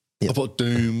 I bought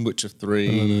Doom, Witcher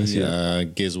 3,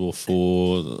 Gears of War 4,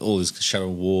 all these Shadow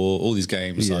War, all these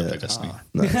games. I played Destiny.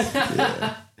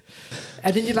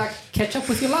 And then you like catch up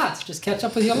with your lot. Just catch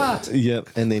up with your lot. Yep,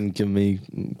 and then give me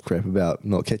crap about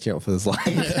not catching up for this life.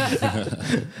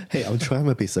 Hey, I'm trying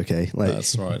my best, okay? Like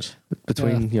That's right.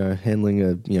 between handling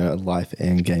a life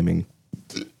and gaming,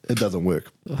 it doesn't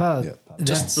work. Well,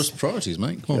 Just priorities,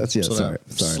 mate. Come on. That's- yeah, sort sorry,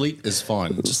 out. sorry. Sleep is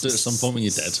fine. Just do it at some point when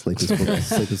you're dead. Sleep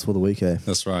is for the weak, eh?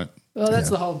 That's right. Well, that's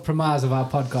the whole premise of our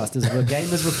podcast is we're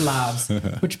gamers with lives,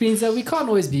 which means that we can't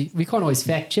always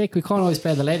fact check. We can't always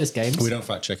play the latest games. We don't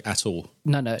fact check at all.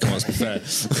 No. Let's be fair.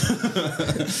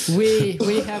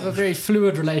 We have a very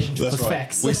fluid relationship That's with right.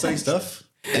 facts. We say stuff.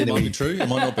 It might be true. It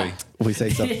might not be. We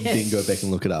say something, then go back and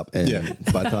look it up, and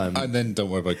by the time, And then don't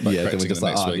worry about then we're correcting just the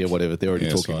like, next oh week. yeah, whatever. They're already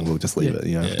Yeah, it's talking. fine. We'll just leave it. Don't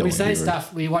we wanna say be rude.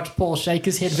 stuff, we watch Paul shake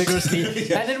his head vigorously,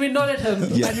 and then we nod at him,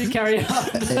 and we carry on.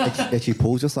 Actually,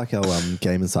 Paul's just like our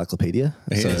game encyclopedia.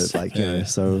 He So is. it's like,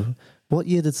 so what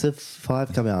year did Civ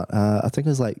 5 come out? I think it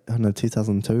was like, I don't know,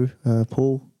 2002,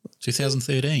 Paul.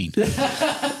 2013.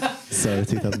 So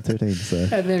 2013. So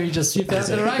And then we just shoot that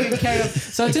to the right and carry on.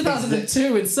 So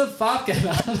 2002 when Civ 5 came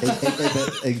out.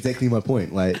 That's exactly my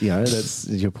point. Like, that's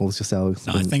your Paul's just our.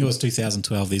 No, I think it was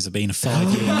 2012. There's been a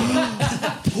 5-year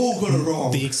gap. Paul got it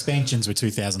wrong. The expansions were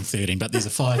 2013, but there's a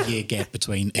 5-year gap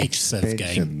between each Civ game.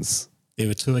 Expansions. There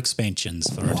were 2 expansions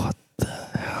for it. What the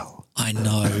hell? I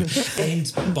know.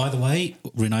 And by the way,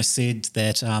 when I said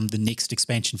that the next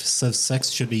expansion for Civ 6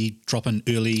 should be dropping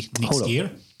early next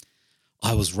year,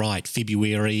 I was right.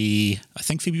 February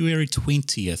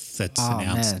 20th it's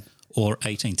announced. man. Or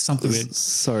 18th, something weird.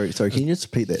 Sorry. Can you just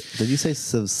repeat that? Did you say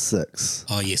Civ 6?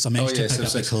 Oh, yes. I managed to pick Civ up the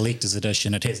 6. collector's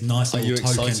edition. It has nice you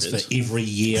little tokens excited? for every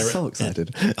year. So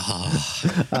excited.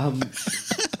 Ah,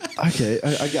 Okay,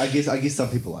 I guess some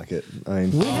people like it. I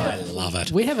mean, I love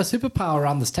it. We have a superpower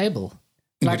around this table.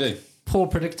 Like, do. Paul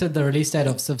predicted the release date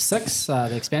of Civ 6,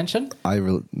 the expansion. I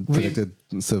predicted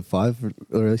Civ 5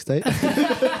 release date.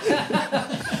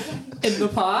 In the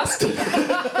past.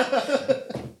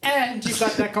 And you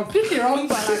got that completely wrong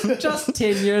by like just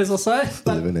 10 years or so.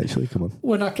 But 11, actually. Come on.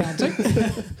 we're not counting.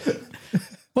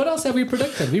 What else have we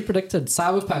predicted? We predicted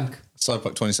Cyberpunk.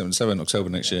 Cyberpunk 2077, October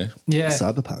next year. Yeah.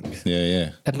 Cyberpunk.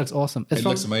 Yeah. It looks awesome. It's It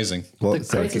looks amazing. Well, the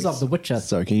creators of The Witcher.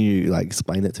 Sorry, can you like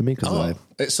explain it to me? Because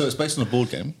So it's based on a board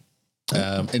game.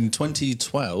 In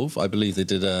 2012, I believe they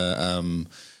did a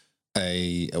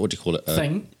what do you call it?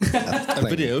 Thing. A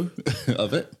video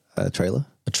of it. a trailer.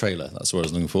 A trailer, that's what I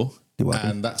was looking for. You're welcome.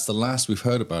 And that's the last we've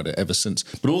heard about it ever since.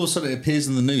 But all of a sudden it appears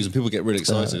in the news and people get really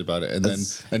excited about it.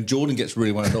 And Jordan gets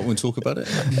really wound up when we talk about it.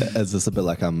 Is this a bit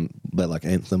like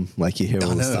Anthem? Like you hear all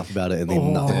this no. stuff about it and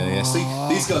then nothing. Yeah.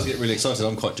 See, these guys get really excited.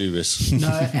 I'm quite dubious. No,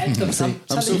 Anthem.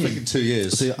 I'm still thinking 2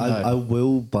 years. See, I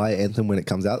will buy Anthem when it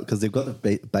comes out because they've got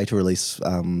the beta release.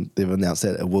 They've announced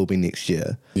that it will be next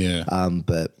year. Yeah.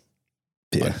 But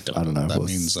yeah, I don't know. what that Well,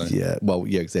 means, though. yeah, well,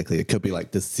 yeah, exactly. It could be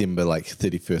like December, like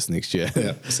 31st next year.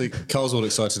 Yeah. See, Carl's all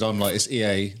excited. I'm like, it's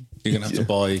EA. You're going to have to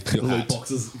buy your Loot hat.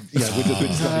 boxes. Yeah, we're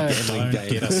just gonna be gambling Don't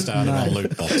get us started on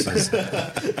loot boxes.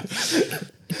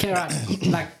 Okay, right.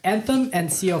 Like Anthem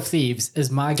and Sea of Thieves is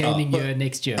my gaming year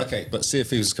next year. Okay, but Sea of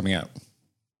Thieves is coming out.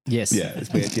 Yes. Yeah,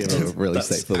 we actually have a release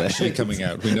date That's for that. actually coming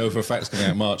out. We know for a fact it's coming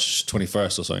out March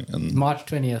 21st or something. And March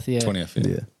 20th, yeah. 20th,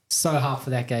 yeah. Yeah. So hard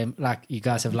for that game. Like, you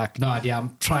guys have like no idea.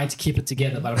 I'm trying to keep it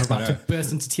together, but I'm about to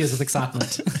burst into tears with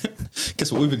excitement.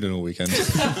 Guess what we've been doing all weekend?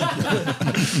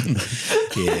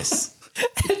 Yes.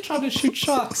 Trying to shoot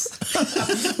sharks.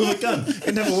 With a gun.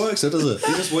 It never works, does it?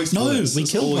 You just waste No, bullets. we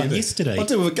That's killed all you one do. yesterday. I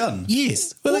did with a gun.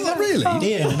 Yes. What, really?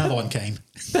 Yeah, and another one came.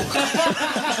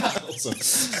 Awesome.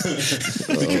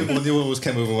 The other one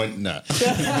came over and went, nah.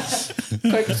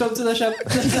 Quick, jump to the ship.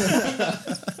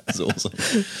 That's awesome.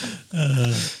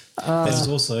 There's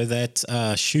also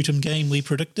that shoot 'em game we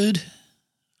predicted.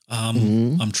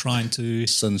 I'm trying to.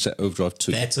 Sunset Overdrive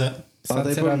 2. That's it. Oh,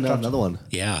 they Sunset brought Overdrive. another one.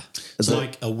 Yeah. It's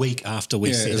like a week after we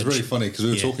Yeah, said it's it. really funny because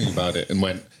we were Yeah. talking about it and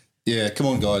went, yeah, come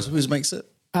on, guys. Who makes it?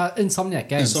 Insomniac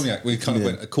Games. Insomniac. We kind of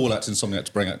went a call out to Insomniac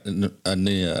to bring out a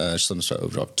near Sunset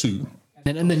Overdrive 2.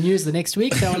 And in the news the next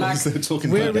week, they were like, They're talking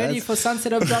we're about ready that. for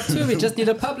Sunset Overdrive 2. We just need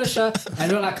a publisher.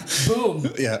 And we're like, boom.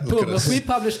 Yeah, look boom. at us. If we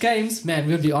publish games, man,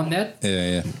 we'll be on that.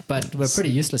 Yeah. But we're pretty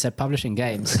useless at publishing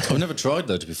games. I've never tried,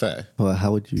 though, to be fair. Well,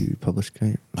 how would you publish a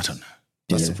game? I don't know.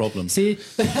 That's the problem. See,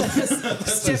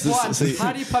 step one,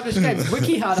 how do you publish games?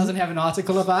 WikiHow doesn't have an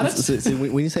article about it. So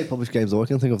when you say publish games, all I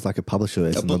can think of is like a publisher.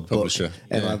 As in book a publisher,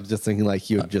 And yeah. I'm just thinking like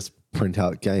you would just print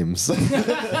out games.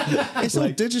 It's all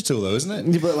digital, though, isn't it?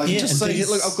 Yeah, but like, Yeah, Just and say, these-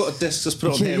 look, I've got a disc, just put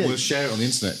it on Yeah, here, yeah. we'll share it on the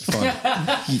internet.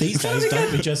 Fine. These days,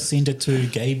 don't we just send it to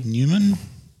Gabe Newman?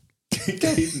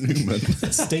 Gabe Newman.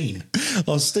 Steam.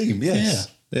 On Steam, yes.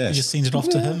 Yeah. Yeah. You just send it off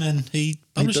to him and he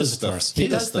publishes it for stuff. us. He He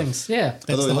does does stuff. things, yeah.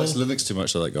 Although he the likes whole- Linux too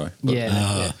much, that guy. But Yeah.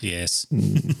 Ah, yes.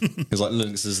 He's like,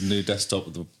 Linux is the new desktop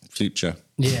of the future.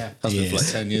 Yeah. Has been for like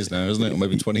Yes. 10 years now, isn't it? Or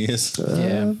maybe 20 years.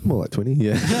 Yeah. more like 20.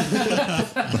 Yeah.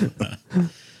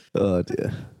 Oh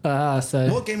dear.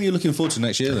 So, What game are you looking forward to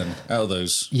next year, then, out of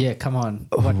those? yeah, come on.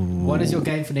 What is your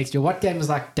game for next year? What game is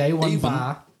like day one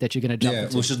bar that you're going to jump Yeah,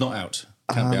 into? which is not out.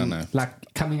 Can't be out now.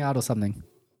 Like coming out or something.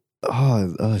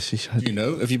 Sheesh. Do you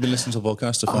know? Have you been listening to a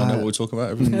podcast to find out what we talk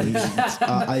about every week?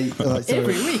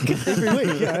 Every week. Every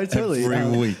week, yeah, totally.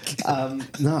 Every week.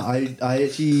 No,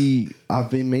 I've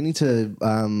been meaning to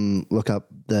look up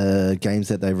the games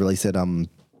that they released at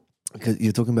because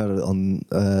you're talking about it on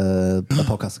a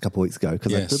podcast a couple of weeks ago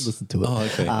because I Yes. did listen to it. Oh,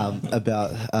 okay.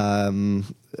 About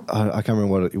I can't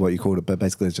remember what you called it, but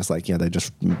basically it's just like they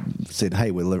just said,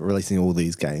 hey, we're releasing all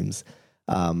these games.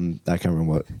 I can't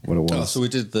remember what it was. Oh, so we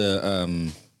did the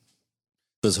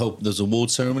there's award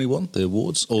ceremony one, the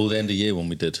awards, or the end of year one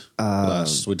we did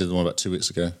last. We did the one about 2 weeks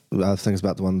ago. I think it's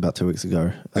about the one about 2 weeks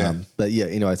ago. Yeah. But yeah,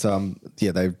 anyway, so they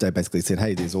basically said,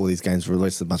 hey, there's all these games,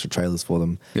 released a bunch of trailers for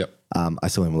them. Yep. I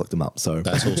still haven't looked them up. So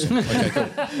That's awesome. Okay, cool.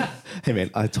 hey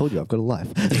man, I told you I've got a life.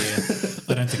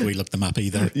 I don't think we looked them up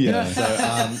either. Yeah.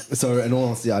 So in all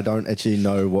honesty, I don't actually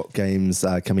know what games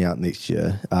are coming out next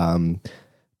year.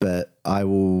 But I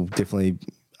will definitely.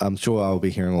 I'm sure I'll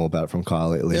be hearing all about it from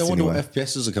Kyle at Yeah, I least. wonder Anyway, what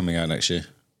FPSs are coming out next year.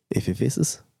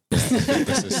 FFSs.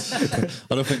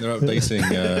 I don't think they're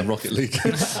updating Rocket League.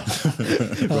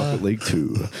 Rocket League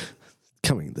 2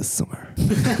 coming this summer.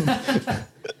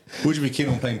 Would you be keen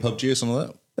on playing PUBG or something like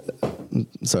that?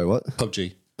 Sorry, what?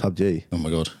 PUBG. PUBG. Oh my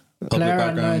god. Public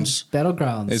PlayerUnknown's Battlegrounds.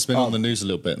 Battlegrounds. It's been on the news a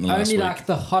little bit in the last Only week. like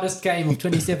the hottest game of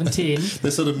 2017.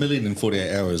 There's sort of 1 million in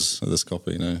 48 hours of this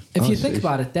copy, you know. If you think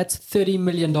about it, that's $30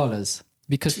 million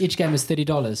because each game is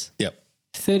 $30. Yep.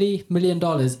 $30 million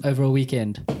over a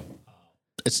weekend.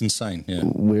 It's insane, yeah.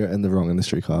 We're in the wrong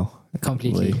industry, Kyle.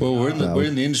 Completely. Well, we're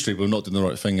in the industry, but we're not doing the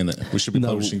right thing in it. We should be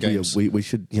publishing games. We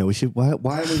should. We should. Why are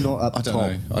we not up I the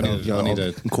don't top? know. I need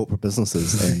of a- corporate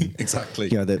businesses and Exactly.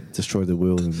 that destroy the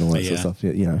world and all that sort of stuff.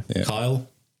 Yeah. Yeah. Kyle,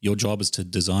 your job is to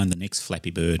design the next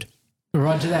Flappy Bird.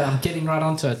 Roger that. I'm getting right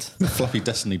onto it. Fluffy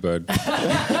Destiny Bird.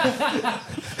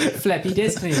 Flappy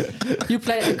Destiny. You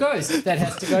play a ghost that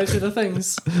has to go through the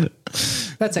things.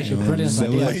 That's actually a brilliant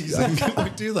idea. Amazing. Can we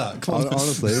do that? Come on.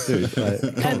 Honestly, dude.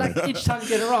 And like each time you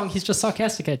get it wrong, he's just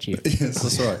sarcastic at you. Yes,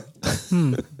 that's right.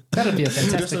 That'd be a We just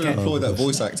fantastic need to game. employ that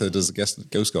voice actor as a guest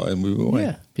ghost guy and move away.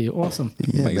 Yeah, be awesome.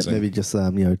 Yeah, Amazing. maybe just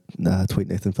tweet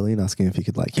Nathan Fillion asking if he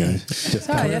could just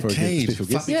Ah, come yeah. for a Cade. special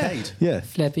guest. Flappy Yeah. Cade. Yeah.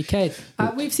 Flappy Kate.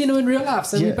 We've seen him in real life,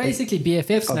 so Yeah, we're basically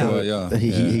BFFs now. Well, yeah.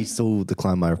 He still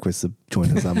declined my request to join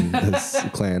his his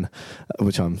clan,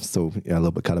 which I'm still a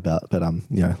little bit cut about. But love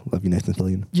you, Nathan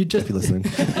Fillion. You just- if you're listening.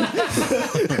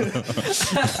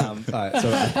 All right,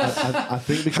 so I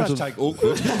think because of Hashtag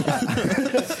awkward.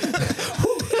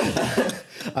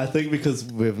 I think because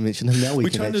we've mentioned him now, We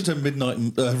turned into a midnight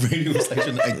radio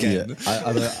station again.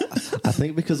 I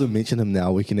think because we mentioned him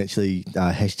now, we can actually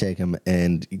hashtag him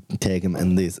and tag him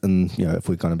in this. And if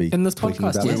we're going to be In this tweeting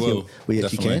podcast, about yeah. this, We will. we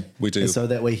actually Definitely. can. We do. And so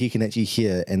that way he can actually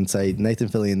hear and say, Nathan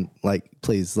Fillion, like,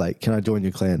 please, like, can I join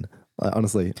your clan? Like,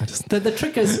 honestly, I just The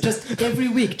trick is just every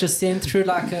week, just send through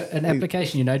like an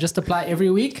application, just apply every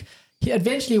week.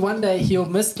 Eventually, one day, he'll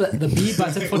miss the B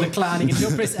button for declining and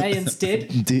he'll press A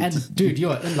instead. And dude,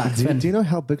 you're in like do, Finn. do you know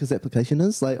how big his application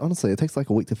is? Like, honestly, it takes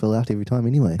like a week to fill out every time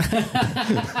anyway.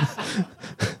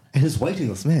 And his waiting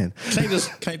list, man. Can't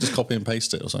you just copy and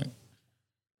paste it or something?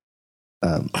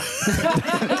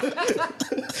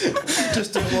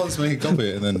 Just do it once, make a copy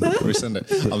it, and then resend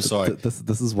it. I'm sorry.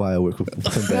 This is why I work with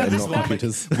Timbat and not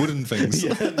computers. Wooden things.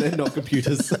 Yeah, they're not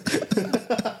computers.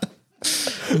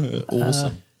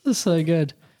 Awesome. That's so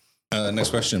good. Next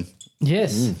question.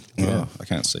 Yes. Oh, I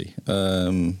can't see.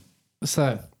 Well,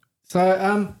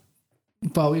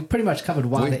 we pretty much covered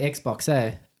why the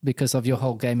Xbox, because of your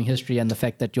whole gaming history and the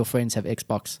fact that your friends have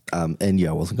Xbox. And yeah,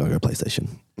 I wasn't going to go PlayStation.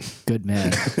 Good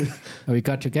man. We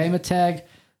got your gamer tag.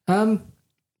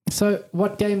 So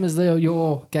what game is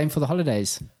your game for the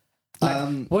holidays?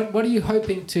 Like, what are you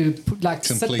hoping to sit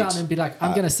Complete. down and be like,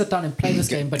 I'm going to sit down and play this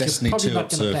game, but Destiny you're probably 2 not up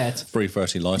going to to play it.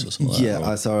 330 light or something like Yeah,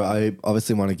 that. so I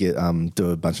obviously want to get do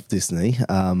a bunch of Destiny.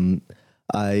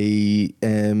 I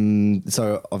am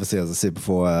so obviously, as I said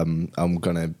before, I'm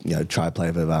gonna try play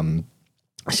a bit of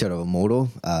Shadow of Mordor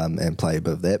and play a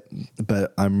bit of that.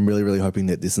 But I'm really hoping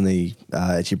that Destiny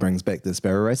actually brings back the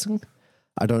sparrow racing.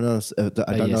 I don't know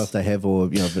know if they have or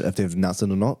if they've announced it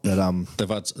or not. But They've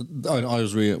had. I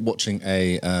was watching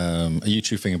a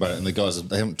YouTube thing about it, and the guys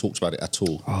they haven't talked about it at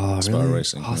all. Sparrow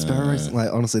racing. Oh, sparrow racing.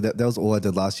 Like honestly, that was all I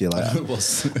did last year. Like It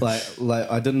was.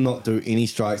 like I did not do any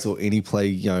strikes or any play.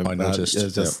 I noticed. It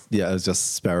was just it was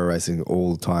just sparrow racing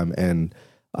all the time, and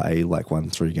I won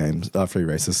 3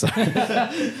 races. So.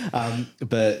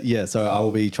 But yeah, so I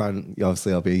will be trying.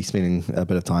 Obviously, I'll be spending a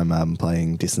bit of time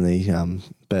playing Destiny.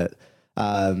 But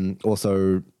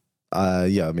also, so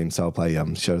I'll play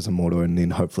Shadows of Mordor, and then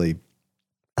hopefully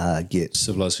get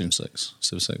Civilization 6.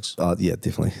 Civ 6. yeah,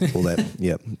 definitely all that.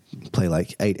 Yeah, play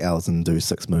like 8 hours and do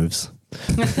 6 moves.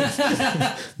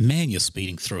 Man, you're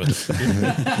speeding through it.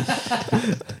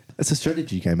 It's a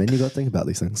strategy game, man. You got to think about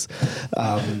these things.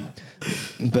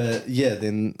 But yeah,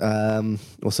 then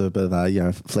also a bit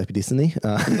of Flappy Destiny.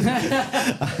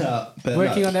 But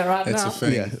Working on that right It's now. a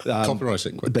thing. Yeah, Copyright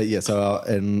it quick. But yeah, so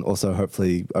and also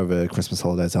hopefully over Christmas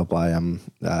holidays I'll buy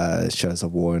Shadows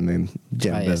of War and then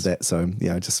jam a bit yes. of that. So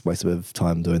just waste a bit of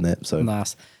time doing that. So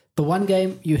Nice. The one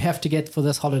game you have to get for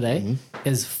this holiday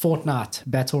is Fortnite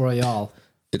Battle Royale.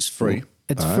 It's free.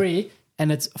 It's free, and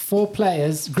it's 4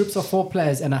 players, groups of 4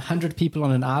 players, and 100 people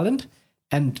on an island,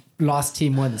 and last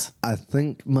team wins. I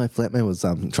think my flatmate was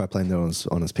try playing that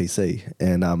on his PC,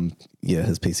 and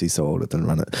his PC's so old it didn't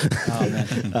run it. Oh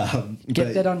man,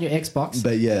 get that on your Xbox.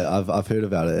 But yeah, I've heard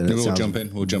about it, and it We'll sounds jump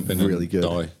in. We'll jump in really and good.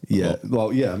 die. Yeah,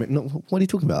 well, yeah. I mean, no, what are you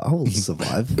talking about? I will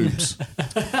survive. Oops.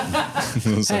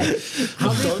 Hey,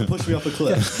 Don't push me off a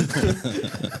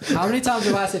cliff. how many times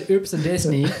have I said "oops" in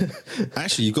Destiny?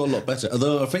 Actually, you got a lot better.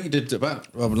 Although I think you did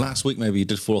about last week, maybe you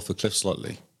did fall off the cliff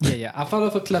slightly. Yeah. I fell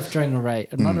off a cliff during a raid.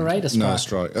 Not a raid, a strike. No, a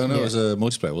strike. Oh no, it was a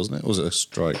multiplayer, wasn't it? Or was it a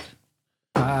strike?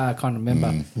 I can't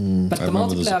remember. But the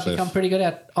remember there's a multiplayer I've cliff. become pretty good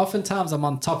at. Oftentimes I'm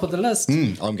on top of the list.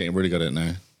 I'm getting really good at it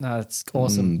now. No, it's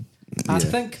awesome. I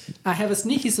think I have a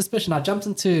sneaky suspicion. I jumped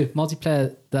into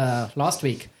multiplayer the last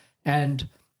week, and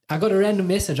I got a random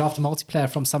message after multiplayer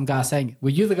from some guy saying, "Were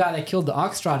you the guy that killed the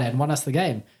Arc Strider and won us the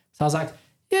game?" So I was like,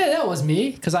 "Yeah, that was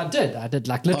me," because I did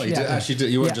like Oh, literally. you did, actually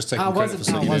did. You weren't just taking credit for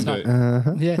something you didn't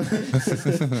do it.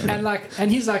 Yeah.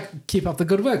 And he's like, "Keep up the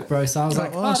good work, bro." So I was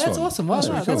like, well, "Oh, nice that's one. awesome. Wow,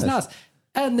 that's nice."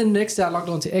 And then the next day I logged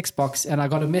onto Xbox and I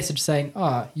got a message saying,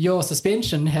 "Oh, your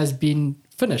suspension has been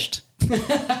finished."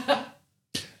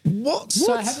 What?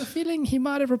 So I have a feeling he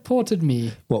might have reported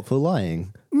me. What, for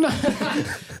lying?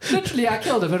 Literally, I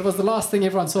killed him. It was the last thing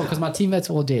everyone saw because my teammates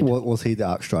were all dead. What, was he the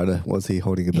Arc Strider? Was he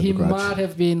holding a bit He of a grudge? might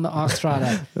have been the Arc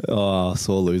Strider. Oh,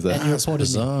 sore loser. And he reported me.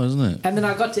 Bizarre, isn't it? And then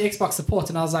I got to Xbox support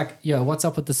and I was like, "Yo, what's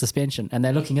up with the suspension?" And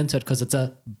they're looking into it because it's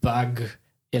a bug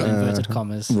in inverted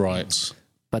commas. Right,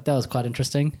 But that was quite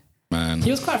interesting. man.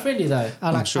 He was quite friendly though.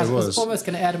 I sure he was was. almost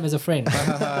going to add him as a friend.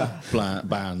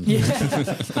 Ban.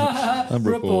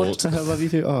 Report. I love you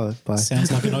too. Oh, bye.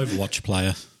 Sounds like an Overwatch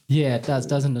player. Yeah, it does,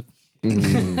 doesn't it?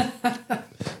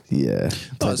 Yeah.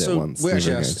 Played that So once. we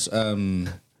actually Never again.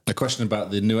 asked a question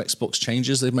about the new Xbox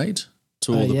changes they've made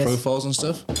to all the yes. profiles and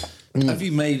stuff. Have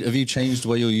you changed the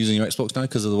way you're using your Xbox now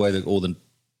because of the way that all the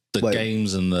the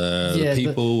games and the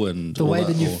people and the all way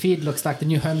that, the new or- feed looks like, the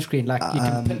new home screen, like you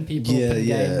can pin people, pin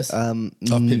games. I've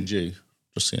pinned you,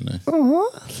 just so you know. Oh,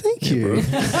 thank you.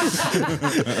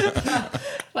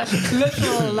 Like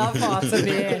literal love hearts in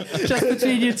the air, just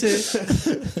between you two.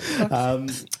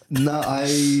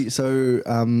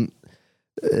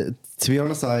 To be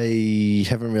honest, I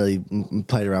haven't really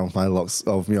played around with my locks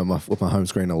of with my home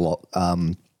screen a lot.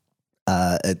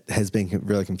 It has been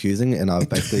really confusing, and I've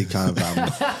basically kind of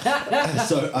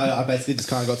I basically just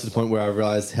kind of got to the point where I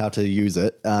realized how to use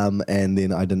it, and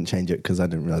then I didn't change it because I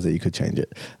didn't realize that you could change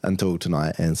it until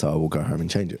tonight, and so I will go home and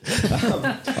change it.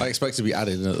 I expect to be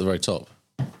added in at the very top.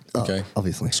 Okay,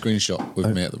 obviously. Screenshot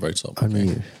with me at the very top. Only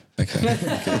you. Okay.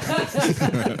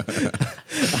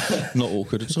 Not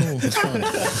awkward at all. It's fine.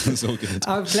 It's all good.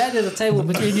 I'm glad there's a table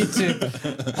between you two. You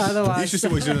Otherwise, should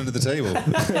always do it under the table.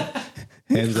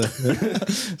 Hands up.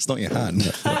 It's not your hand.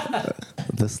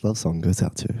 This love song goes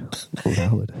out to Lord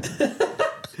Howard.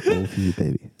 All for you,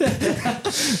 baby.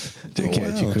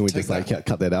 Can we just like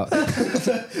cut that out?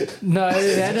 no,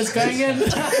 that is going in.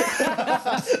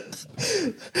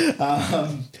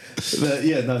 But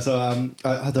yeah, no. So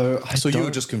So you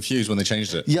were just confused when they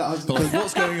changed it. Yeah, Like,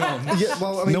 what's going on? Yeah,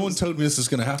 well, I mean, No one told me this was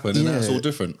going to happen, and that's all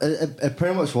different. It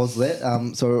pretty much was that.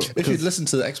 So If you'd listened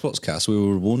to the Xbox cast, we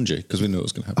would have warned you because we knew it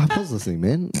was going to happen. I was listening,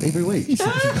 man, every week.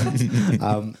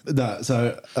 No,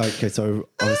 so okay, so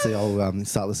obviously I'll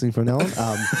start listening from now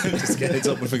on. Just get heads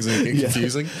up when things are getting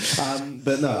confusing.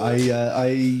 But no,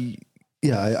 I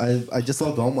just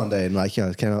logged on one day and like,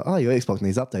 came out, oh, your Xbox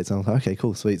needs updates. And I was like, okay,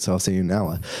 cool, sweet. So I'll see you in an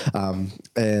hour.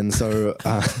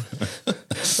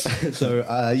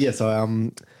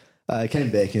 I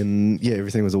came back and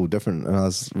everything was all different. And I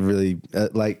was really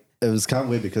it was kind of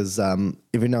weird because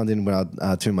every now and then when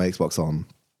I turn my Xbox on,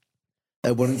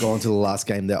 it wouldn't go onto the last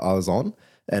game that I was on,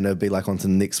 and it'd be like onto the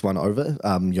next one over,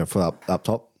 for up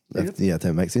top. If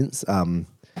that makes sense.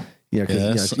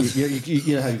 Yes.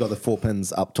 You know how you got the 4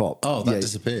 pins up top. Oh, that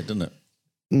disappeared, didn't it?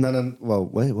 No. Well,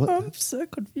 wait, what? I'm so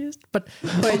confused. But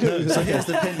wait, So here's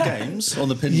the pin games. On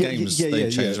the pin games, they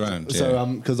change around. So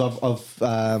because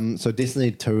so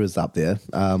Destiny 2 is up there,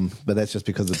 but that's just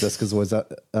because the disc is always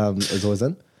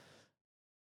in.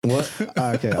 What?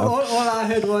 Okay. all I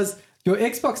heard was, your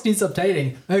Xbox needs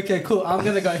updating. Okay, cool. I'm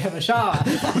going to go have a shower.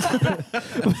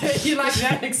 You're like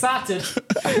that excited.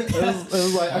 It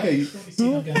was like, okay. For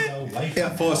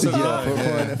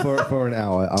an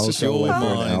hour. I'll It's go your away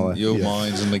for an hour. mind. Your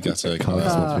mind's in the gutter. Can't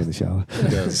just watch me in the shower.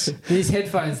 Yes. These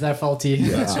headphones, they're faulty.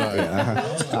 That's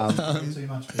right. Too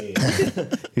much beer.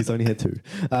 He's only had 2.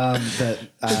 But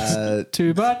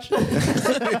Too much.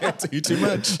 Too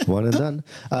much. one and done.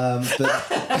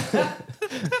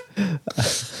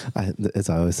 As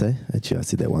I always say, actually I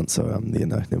said that once, so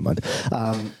never mind.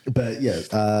 I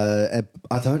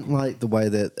don't like the way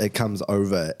that it comes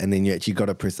over and then you actually got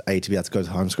to press A to be able to go to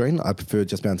the home screen. I prefer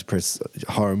just being able to press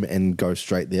home and go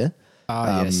straight there.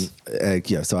 Yes.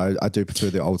 So I do prefer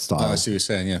the old style. Oh, I see what you're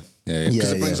saying, yeah.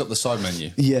 Because it brings up the side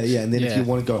menu. And then if you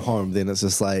want to go home, then it's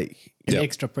just like An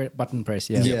extra button press,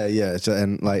 So,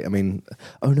 and like, I mean,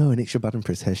 oh no, an extra button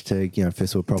press, hashtag,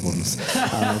 first world problems.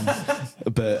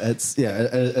 But it's,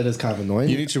 it is kind of annoying.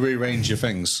 You need to rearrange your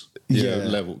things, your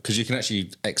level, because you can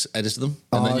actually edit them,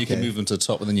 and then you can move them to the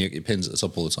top, and then you get your pins at the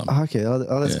top all the time. Okay,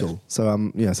 that's cool.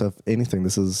 So, so if anything,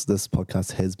 this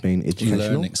podcast has been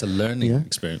educational. It's a learning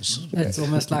experience. It's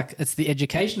almost like it's the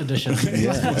education edition.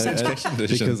 Education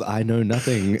edition. Because I know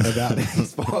nothing about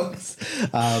Xbox.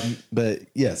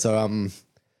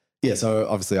 So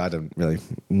obviously I didn't really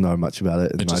know much about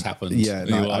it. It just happened. Yeah,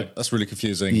 and like, that's really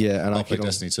confusing. Yeah, and I'll play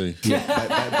Destiny 2.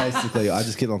 Basically, I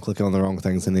just kept on clicking on the wrong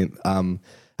things, and then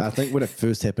I think when it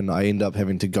first happened, I ended up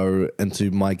having to go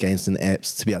into my games and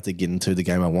apps to be able to get into the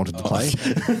game I wanted to play,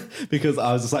 because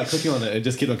I was just like clicking on it and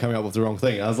just kept on coming up with the wrong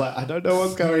thing. I was like, I don't know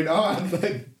what's going on.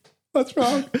 Like, what's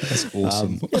wrong? That's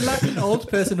awesome. You're like an old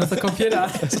person with a computer.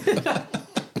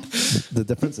 The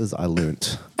difference is I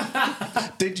learnt.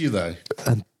 Did you though?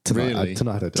 And tonight, Really?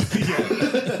 tonight I did.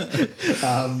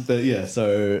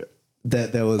 So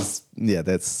that was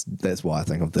that's why I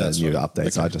think of the new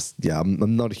updates. Okay. I just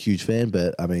I'm not a huge fan,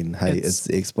 but I mean, hey, it's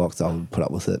the Xbox. I'll put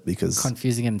up with it because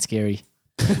Confusing and scary.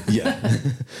 So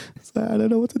I don't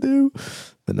know what to do.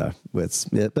 But no,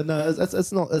 it's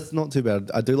not too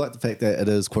bad. I do like the fact that it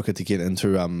is quicker to get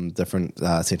into different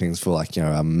settings for like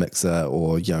Mixer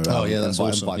or that's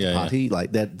awesome. invite party.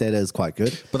 Like that is quite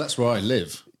good. But that's where I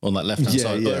live. on that left hand Yeah,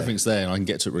 side. yeah. Everything's there, and I can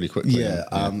get to it really quickly. Yeah,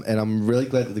 and I'm really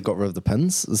glad that they got rid of the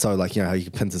pins. So, like, you know how you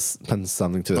can pin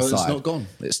something to the Oh, side. it's not gone.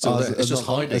 It's still there. It's just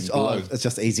not gone? hiding below. It's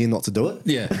just easier not to do it.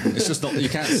 Yeah, it's just not. You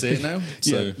can't see it now.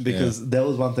 So, Yeah, because that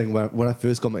was one thing when I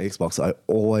first got my Xbox, I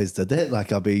always did that.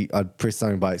 Like I'd press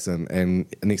something by accident, and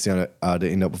next thing I'd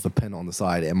end up with a pin on the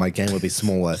side, and my game would be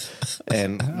smaller.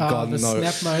 And God the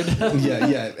knows, snap mode.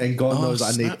 yeah, and God knows I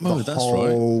need snap mode, the that's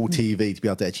whole TV to be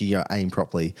able to actually aim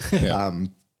properly. Yeah.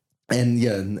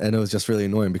 And it was just really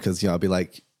annoying because I'd be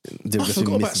like, there would just be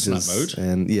forgot about messages, snap mode.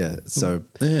 and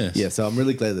Yes. so I'm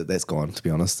really glad that that's gone, to be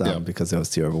honest, because that was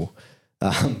terrible.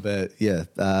 But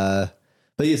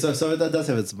so that does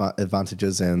have its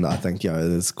advantages, and I think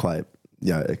it's quite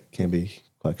it can be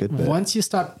quite good. But Once you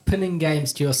start pinning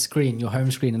games to your screen, your home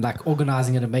screen, and like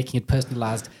organizing it and making it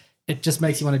personalized, it just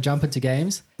makes you want to jump into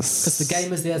games because the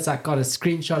game is there. It's like got a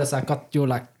screenshot. It's like got your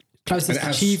like And closest it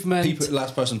has achievement.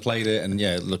 last person played it, and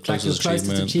the Like your closest closest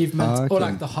achievement. achievement, or okay.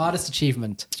 like the hardest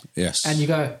achievement. Yes. And you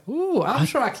go, ooh, I'm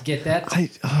sure I could get that.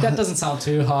 That doesn't sound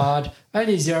too hard.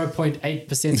 Only 0.8%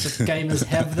 of gamers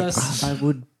have this. I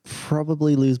would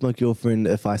probably lose my girlfriend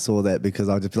if I saw that, because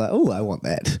I'd just be like, oh, I want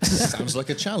that. Sounds like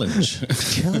a challenge.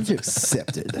 Challenge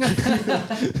accepted.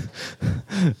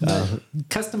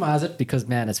 Customize it because,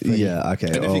 man, it's pretty. Yeah, okay.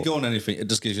 And if you go on anything, it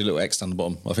just gives you a little X down the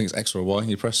bottom. I think it's X or Y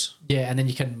you press. Yeah, and then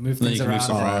you can move Then things you can move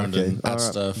stuff around. around okay. and add Alright.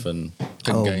 stuff and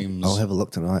pin games, I'll have a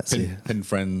look tonight. See. pin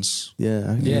friends.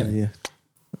 Yeah, Yeah. yeah.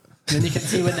 Then you can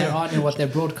see when they're on and what they're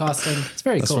broadcasting. It's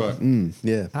very That's cool. right.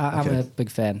 Yeah. I'm okay. a big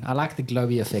fan. I like the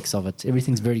glowy effects of it.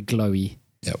 Everything's very glowy.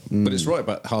 Yep. But it's right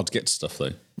about hard to get to stuff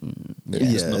though.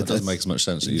 It doesn't make as much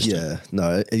sense as it used to. Yeah,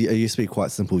 no, it used to be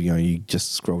quite simple. You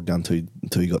just scrolled down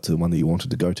until you got to the one that you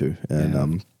wanted to go to,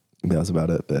 and that was about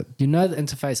it. But You know, the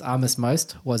interface I miss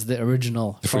most was the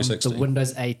original from the 360.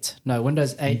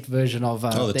 Windows 8 version of the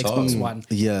the Xbox tile. One.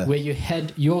 Yeah. Where you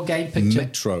had your game picture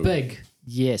Metro. big.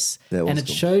 Yes. That was And it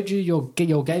cool. showed you your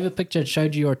game picture. It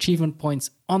showed you your achievement points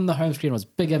on the home screen. It was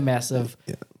big and massive.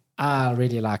 Yeah. I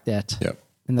really like that. Yep.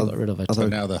 And they got rid of it. But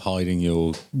now they're hiding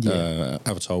your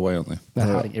avatar away, aren't they? They're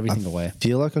hiding everything away. I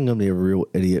feel like I'm going to be a real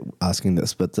idiot asking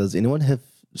this, but does anyone else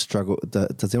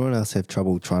have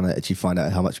trouble trying to actually find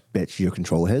out how much battery your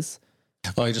controller has?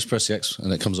 Oh, you just press the X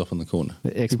and it comes up on the corner. The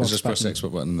You Xbox just press the button. X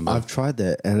button in the middle. I've tried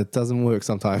that and it doesn't work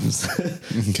sometimes.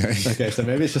 Okay. Okay, so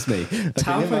maybe it's just me.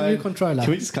 Time for a new controller.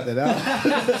 Can we just cut that out?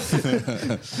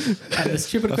 And the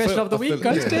stupid question of the week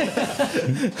goes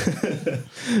to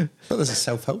But there's a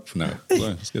self-help now.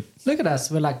 So it's good. look at us.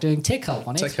 We're like doing tech help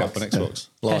on Take Xbox. help on Xbox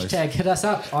Live. Hashtag hit us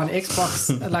up on Xbox.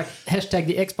 Like hashtag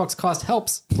the Xbox cast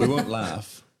helps We won't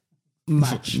laugh.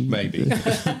 much. Maybe.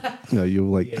 No, you're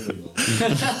like,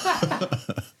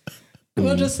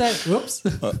 We'll just say, whoops.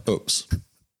 Oops.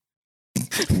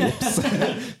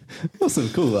 awesome,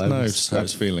 cool. No, just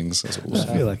hurts feelings. That's I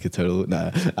awesome. feel like a total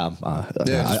no.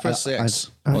 Yeah, just press the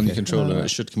X on your controller. It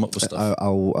should come up with stuff. I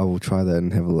will try that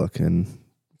and have a look and.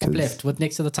 Top left with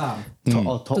next to the time.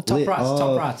 Top, The top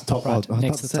right, top right, I was next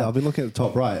about to to say, top. I've been looking at the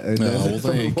top right. And Oh,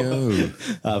 there you go.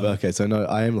 but okay, so no,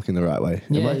 I am looking the right way.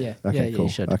 Am Yeah, I? yeah. Okay, Yeah, yeah, cool.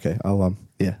 you should. Okay, I'll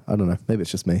yeah, I don't know. Maybe it's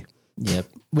just me. Yep.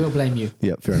 We'll blame you.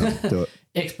 Yeah, fair enough. Do it.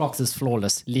 Xbox is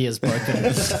flawless. Leah's broken.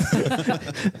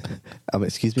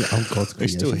 Excuse me, I'm God's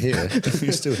He's still creation. here.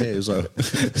 He's still here as well.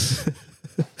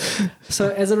 So,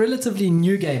 as a relatively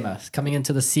new gamer coming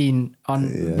into the scene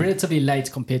on relatively late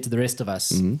compared to the rest of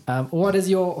us, what is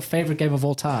your favorite game of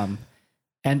all time?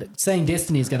 And saying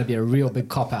Destiny is going to be a real big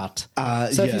cop out.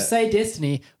 So if yeah. you say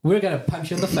Destiny, we're going to punch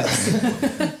you in the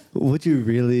face. Would you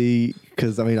really?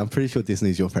 Because I mean, I'm pretty sure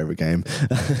Disney's your favorite game.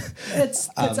 It's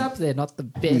up there, not the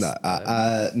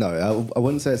best. No, I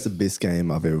wouldn't say it's the best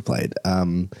game I've ever played.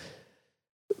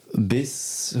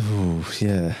 Best,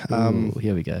 yeah. Ooh,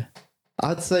 here we go.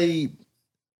 I'd say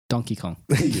Donkey Kong.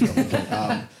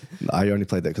 I only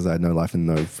played that because I had no life and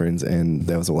no friends, and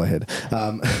that was all I had.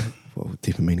 Well,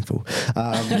 deep and meaningful.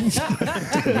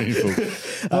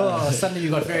 Oh, suddenly you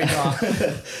got very dark.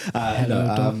 Hello,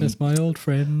 darkness, my old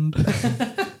friend.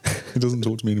 He doesn't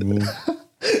talk to me anymore.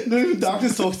 No,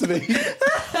 darkness talks to me.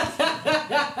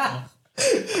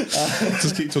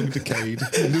 Just keep talking to Cade.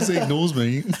 He just ignores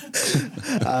me.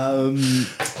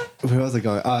 Where was I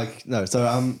going? No, so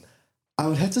I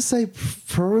would have to say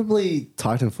probably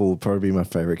Titanfall would probably be my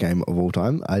favorite game of all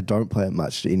time. I don't play it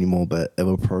much anymore, but it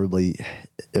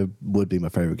would be my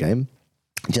favorite game,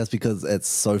 just because it's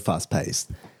so fast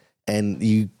paced, and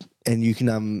you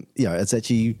can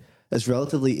it's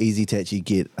relatively easy to actually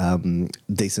get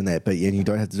decent at, but and you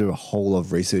don't have to do a whole lot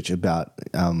of research about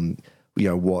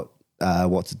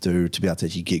what to do to be able to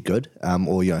actually get good,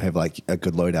 or have like a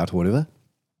good loadout or whatever.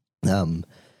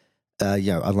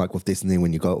 unlike with Destiny,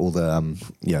 when you got all the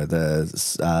the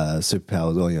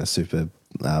superpowers or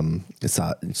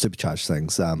supercharged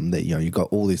things, that you got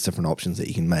all these different options that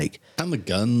you can make, and the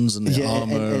guns and the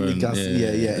armor and the guns,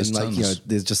 and like tons.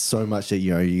 there's just so much that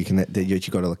you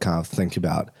got to kind of think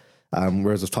about.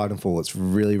 Whereas with Titanfall, it's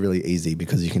really really easy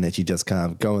because you can actually just kind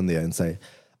of go in there and say,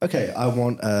 okay, I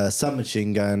want a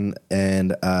submachine gun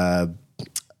and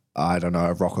I don't know,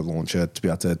 a rocket launcher to be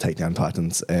able to take down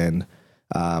Titans, and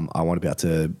I want to be able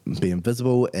to be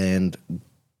invisible and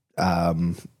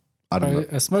I don't know,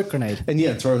 a smoke grenade.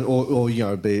 and throw or or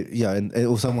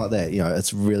something like that.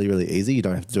 It's really really easy. You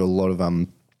don't have to do a lot of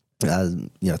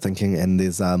thinking, and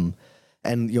there's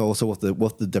and also with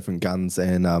the different guns,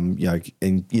 and and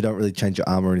you don't really change your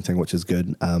armor or anything, which is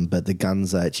good. But the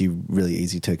guns are actually really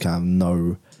easy to kind of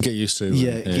know, get used to.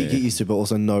 Get used to, but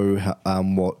also know how,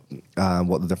 what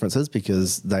the difference is,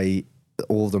 because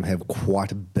all of them have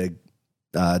quite a big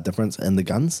difference in the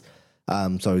guns.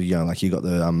 So like you got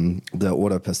the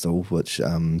auto pistol, which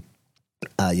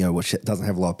which doesn't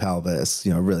have a lot of power, but it's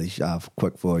really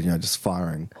quick for just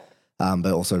firing,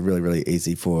 but also really really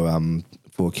easy for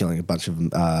killing a bunch of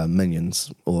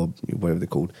minions or whatever they're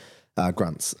called,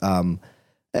 grunts. But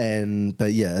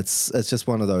it's just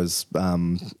one of those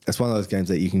games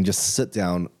that you can just sit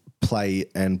down, play,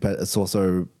 but it's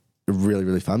also really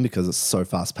really fun because it's so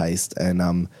fast paced,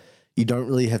 and you don't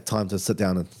really have time to sit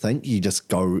down and think. You just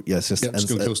go, it's just just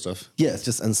go kill stuff. Yeah, it's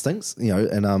just instincts,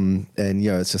 and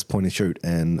it's just point and shoot,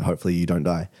 and hopefully you don't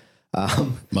die.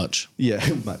 Much. Yeah,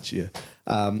 much. Yeah.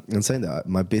 And saying that,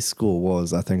 my best score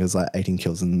was, I think it was like 18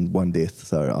 kills and 1 death.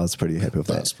 So I was pretty happy with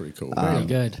that. That's pretty cool. Very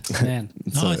good, man.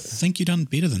 No, I think you done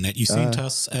better than that. You sent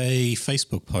us a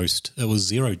Facebook post. It was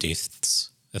 0 deaths,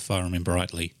 if I remember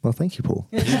rightly. Well, thank you, Paul.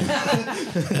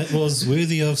 It was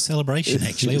worthy of celebration,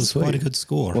 actually. It was quite a good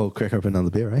score. Well, crack open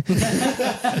another beer, eh?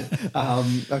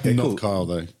 Okay, Not cool. Kyle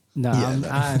though. No,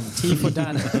 I'm T for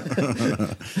done.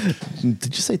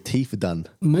 Did you say T for done?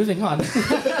 Moving on.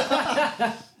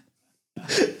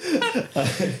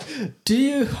 Do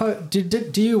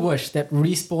you wish that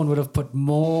Respawn would have put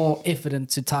more effort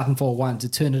into Titanfall 1 to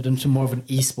turn it into more of an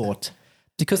esport?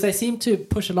 Because they seem to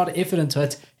push a lot of effort into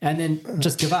it and then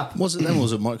just give up. Was it them or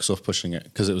was it Microsoft pushing it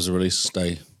because it was a release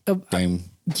day game?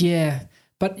 Yeah,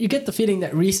 but you get the feeling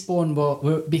that Respawn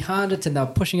were behind it and they're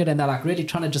pushing it and they're like really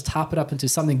trying to just hype it up into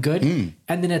something good.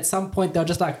 And then at some point they're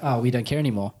just like, oh, we don't care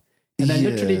anymore. And then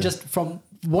literally just from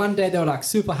one day they were like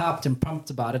super hyped and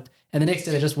pumped about it, and the next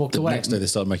day they just walked away. The next day they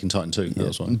started making Titan 2. That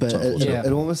was one. But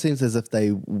it almost seems as if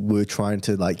they were trying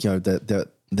to that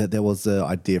there was the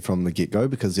idea from the get go,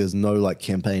 because there's no like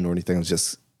campaign or anything. It was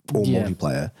just all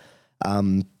multiplayer.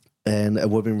 And it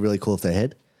would have been really cool if they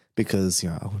had, because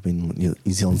I would have been New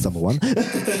Zealand's number one. But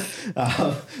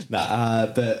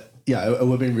it would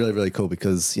have been really really cool,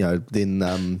 because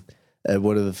then it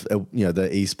would have the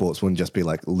esports wouldn't just be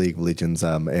like League of Legends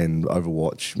and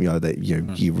Overwatch. That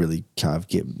you really kind of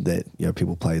get that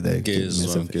people play the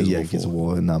Gears of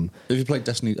War. And have you played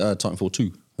Destiny Titanfall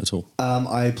 2 at all?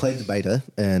 I played the beta,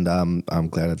 and I'm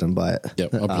glad I didn't buy it.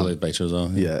 Yep, I played beta as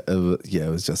well. Yeah, it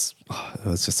was just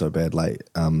so bad.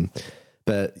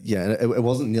 But it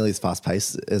wasn't nearly as fast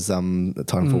paced as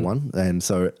Titanfall 1, and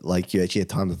so you actually had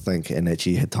time to think and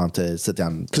actually had time to sit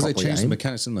down because they changed the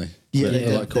mechanics, didn't they? Yeah, they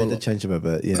did change them a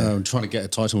bit. Yeah, trying to get a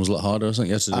Titan was a lot harder. I think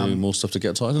you had to do more stuff to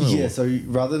get a Titan. Yeah, so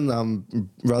rather than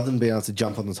being able to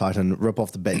jump on the Titan, rip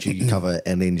off the battery cover,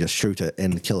 and then just shoot it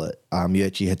and kill it, you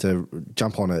actually had to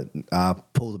jump on it,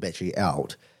 pull the battery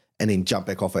out, and then jump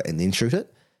back off it and then shoot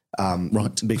it.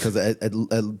 Right, because it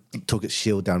took its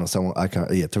shield down or someone.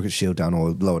 Took its shield down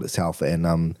or lowered its health,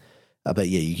 and but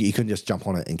you couldn't just jump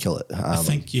on it and kill it. I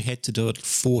think you had to do it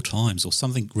 4 times or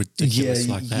something ridiculous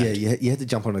like that. Yeah, you had to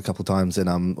jump on it a couple of times,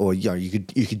 and or you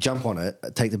could jump on it,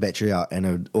 take the battery out, and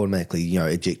it would automatically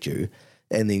eject you,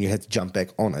 and then you had to jump back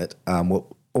on it.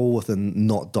 All within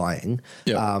not dying.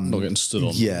 Yeah, not getting stood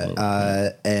on.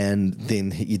 Yeah, and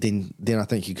then I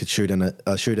think you could shoot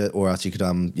it, or else you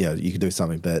could you could do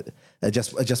something, but it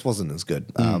just wasn't as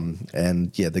good.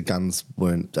 And the guns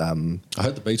weren't. I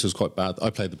heard the beta was quite bad. I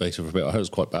played the beta for a bit. I heard it was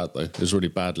quite bad though. It was really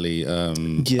badly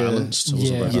balanced.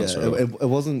 It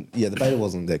wasn't. Yeah, the beta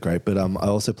wasn't that great. But I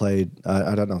also played.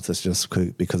 I don't know if it's just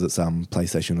because it's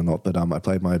PlayStation or not. But I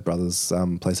played my brother's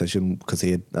PlayStation because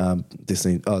he had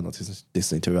Destiny. Oh, not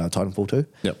Destiny 2. Titanfall 2.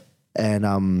 Yep.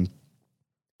 And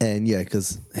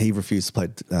because he refused to play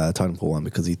Titanfall 1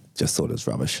 because he just thought it was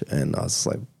rubbish, and I was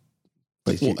like,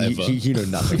 Whatever. You know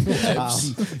nothing.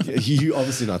 You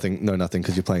obviously know nothing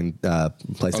because you're playing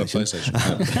PlayStation.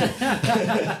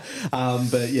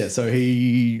 But yeah, so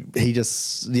he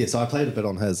just so I played a bit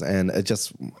on his, and it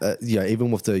just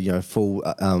even with the full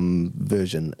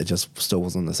version, it just still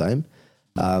wasn't the same.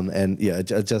 And yeah,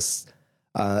 it just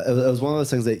it was one of those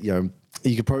things that you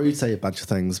could probably say a bunch of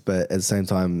things, but at the same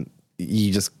time,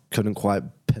 you just couldn't quite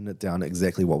pin it down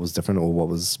exactly what was different or what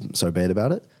was so bad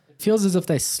about it. Feels as if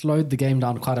they slowed the game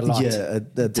down quite a lot. Yeah,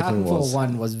 it definitely Titanfall was.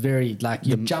 1 was very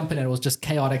you jump in and it was just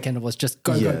chaotic and it was just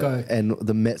go. And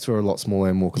the maps were a lot smaller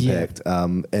and more compact.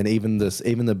 And even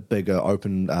the bigger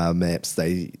open maps,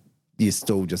 you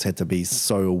still just had to be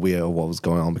so aware of what was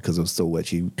going on because it was still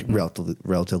actually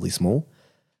relatively small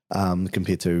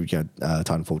compared to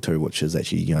Titanfall 2, which is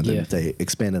actually they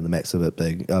expanded the maps a bit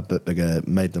bigger,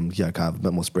 made them kind of a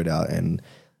bit more spread out, and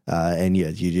you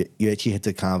actually had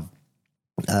to kind of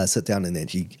sit down and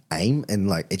actually aim and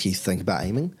like actually think about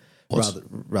aiming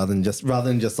rather than just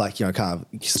like kind of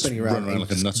spinning around like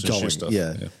a nut and shoot stuff.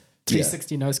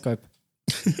 360 no scope.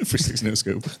 360 no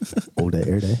scope. All day,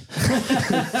 every day.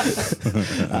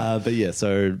 But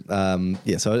so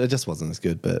it just wasn't as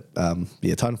good. But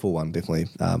Titanfall 1 definitely.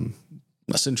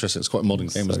 That's interesting. It's quite a modern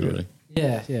game, isn't it? Really?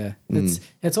 Yeah.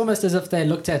 It's almost as if they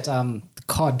looked at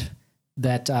COD,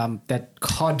 that COD Infinite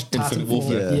Titanfall.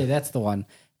 Warfare. Yeah, that's the one.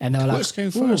 And they were like, Which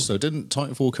came first, though? Didn't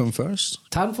Titanfall come first?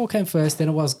 Titanfall came first, then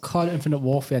it was COD Infinite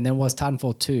Warfare, and then it was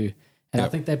Titanfall 2. And I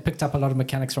think they picked up a lot of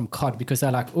mechanics from COD because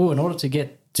they're like, in order to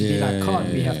get to be like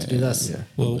COD, we have to do this. Yeah.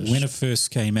 Well, when it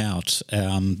first came out,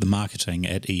 the marketing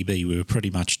at EB, we were pretty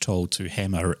much told to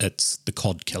hammer it's the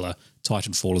COD killer.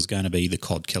 Titanfall is going to be the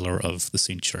COD killer of the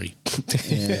century.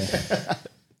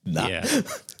 Nah.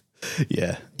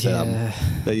 Yeah.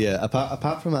 But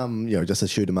apart from just a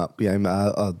shoot 'em up game,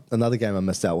 another game I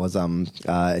missed out was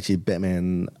actually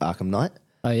Batman Arkham Knight.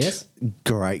 Oh yes,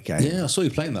 great game. Yeah, I saw you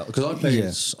playing that because I played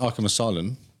Arkham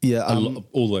Asylum. Yeah,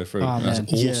 all the way through. That's an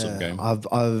awesome game.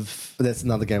 I've that's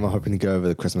another game I'm hoping to go over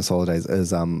the Christmas holidays.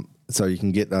 Is so you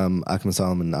can get Arkham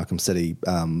Asylum and Arkham City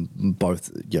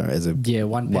both as a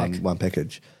one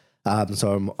package.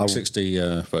 So 60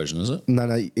 version, is it? No,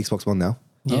 Xbox One now.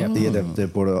 Yeah,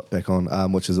 they've brought it back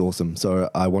on, which is awesome. So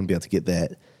I won't be able to get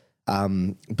that.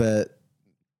 But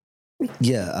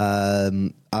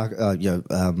Batman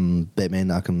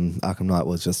Arkham Knight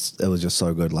was just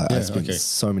so good. Like I spent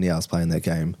so many hours playing that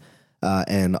game,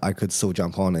 and I could still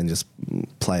jump on and just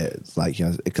play it,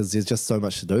 because there's just so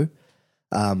much to do.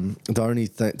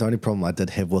 The only problem I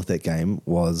did have with that game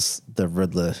was the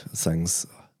Riddler things,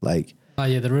 like. Oh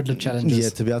yeah, the Riddler challenges. Yeah,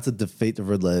 to be able to defeat the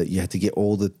Riddler, you have to get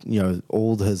all his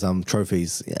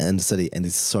trophies in the city, and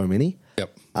there's so many.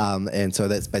 Yep. And so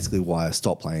that's basically why I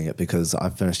stopped playing it, because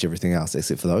I've finished everything else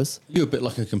except for those. You're a bit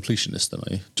like a completionist, then,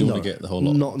 are you? Do you want to get the whole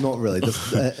lot? Not really. Just,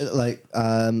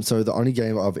 so the only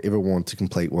game I've ever wanted to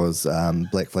complete was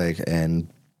Black Flag and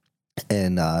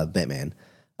Batman.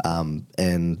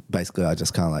 And basically I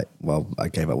just kind of I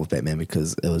gave up with Batman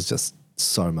because it was just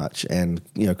so much, and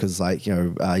because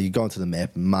you go into the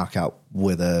map and mark out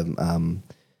where the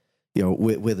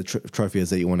where the trophy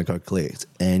is that you want to go collect,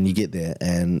 and you get there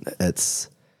and it's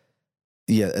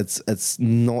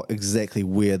not exactly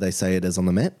where they say it is on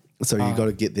the map. So you got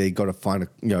to get there, you got to find a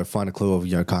clue of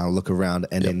kind of look around,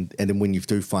 and then when you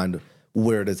do find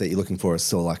where it is that you're looking for, it's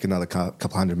still like another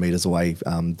couple hundred meters away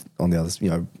on the other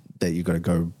that you got to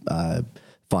go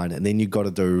find it, and then you got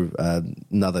to do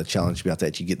another challenge to be able to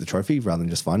actually get the trophy rather than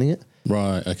just finding it.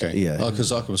 Right. Okay. Yeah. Because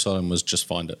Arkham Asylum was just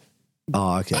find it.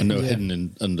 Oh, okay. And no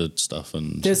hidden under stuff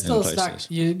and there's still places.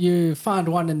 like you find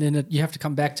one and then you have to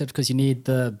come back to it because you need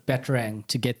the Batarang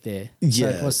to get there. So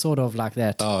it was sort of like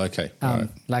that. Oh, okay. Right.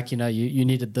 Like you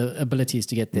needed the abilities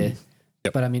to get there.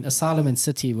 Yep. But I mean, Asylum and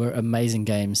City were amazing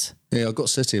games. Yeah, I got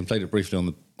City and played it briefly on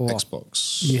the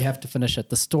Xbox. You have to finish it.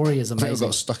 The story is I think amazing. I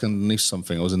got stuck underneath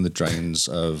something. I was in the drains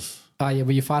of. Oh yeah,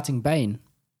 were you fighting Bane?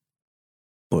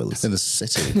 Spoilers. In the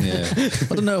city, yeah.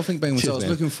 I don't know. I think Bane was. I was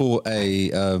looking for a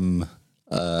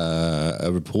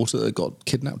reporter that got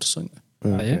kidnapped or something.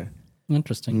 Oh yeah,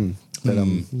 interesting. But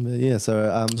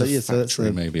so that's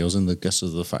maybe I was in the guest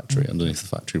of the factory, underneath the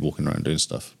factory, walking around doing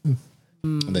stuff, and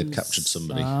they'd captured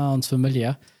somebody. Sounds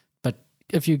familiar, but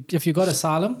if you got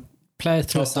Asylum, play it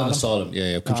through I've done Asylum.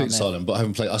 Asylum, complete Asylum, but I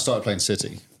haven't played. I started playing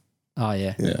City. Oh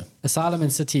yeah, Yeah. Asylum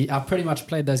and City. I pretty much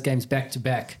played those games back to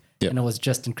back, and it was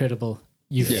just incredible.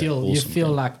 You feel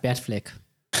like Batfleck.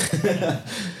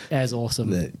 As awesome.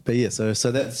 But yeah, so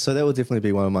that would definitely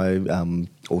be one of my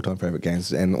all-time favorite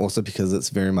games, and also because it's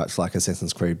very much like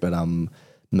Assassin's Creed, but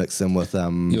mixed in with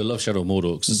You'll love Shadow of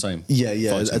Mordor. It's the same. yeah,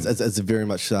 fighting. it's a very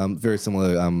much very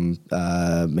similar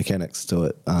mechanics to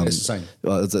it. It's the same.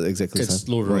 Well, it's exactly the It's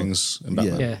same. Lord of the Rings and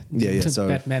Batman. Yeah, To so-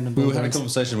 Batman and We were Lord of having the a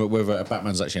Rings. conversation about whether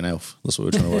Batman's actually an elf. That's what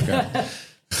we're trying to work out.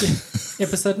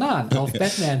 Episode 9 of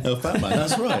Batman. Elf Batman,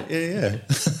 that's right. Yeah.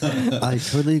 I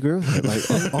totally agree with it.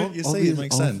 Like, You see, it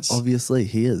makes sense. Obviously,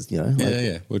 he is. You know, like,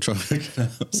 Yeah. We're trying to figure it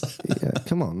out. yeah,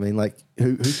 come on, I mean, like,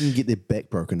 who can get their back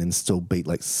broken and still beat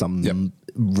like some Yep.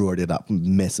 roided up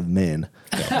massive man?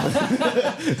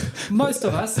 Most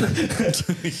of us.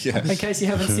 Yeah. In case you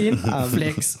haven't seen,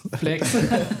 flex.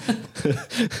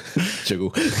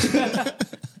 Jiggle.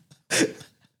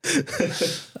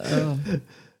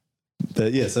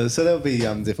 But yeah, so that would be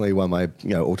definitely one of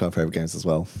my all-time favorite games as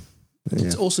well.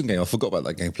 It's an awesome game. I forgot about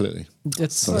that game completely.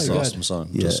 It's so That's last good. time.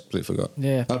 Yeah. Just completely forgot.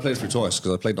 Yeah. I played it through twice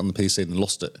because I played it on the PC and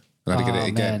lost it. And I had to get Oh, it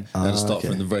again. man. I had to start okay.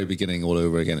 from the very beginning all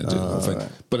over again and do the whole thing.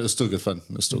 But it was still good fun.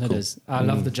 It was still It cool. is. I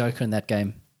love the Joker in that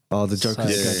game. Oh, the Joker So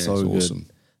is good. so good. it's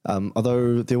awesome.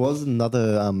 Although there was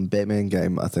another Batman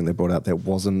game I think they brought out that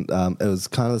wasn't. It was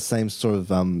kind of the same sort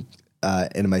of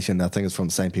animation. I think it's from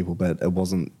the same people, but it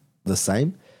wasn't the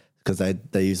same because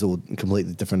they used all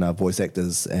completely different voice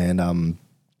actors and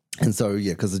so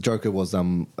yeah, because the Joker was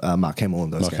Mark Hamill in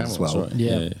those Mark games as Hamill, well. that's right.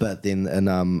 Yeah. But then and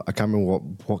I can't remember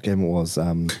what game it was.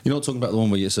 You're not talking about the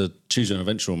one where it's a choose your own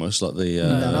adventure almost, like the.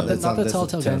 No, not the that's the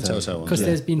Telltale games. Telltale ones, Because yeah.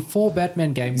 there's been 4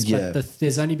 Batman games, Yeah. but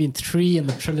there's only been 3 in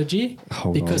the trilogy.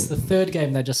 Hold because on. the third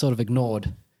game they just sort of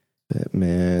ignored.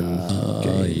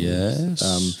 Batman.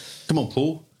 Yes. Come on,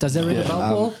 Paul. Does that ring a bell,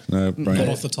 Paul? No, Not brain.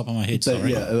 off the top of my head, But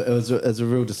sorry. yeah, it was a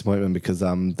real disappointment because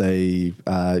they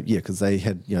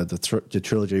had the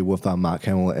trilogy with Mark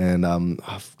Hamill and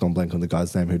I've gone blank on the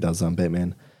guy's name who does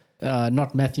Batman.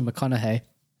 Not Matthew McConaughey.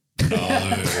 No.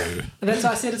 That's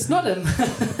why I said it's not him.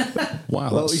 Wow.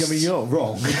 Well, that's- I mean, you're not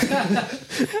wrong.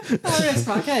 I rest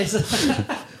my case.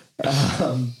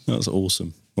 That's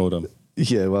awesome. Well done.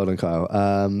 Yeah, well done, Kyle.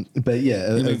 But yeah,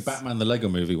 You mean it's- Batman the Lego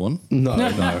movie one? no.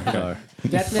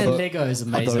 Batman Lego is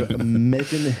Although, amazing.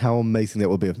 imagine how amazing that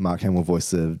would be if Mark Hamill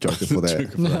voiced the Joker for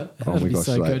that. Oh That'd my be gosh,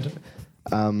 so like, good.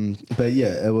 but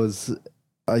yeah, it was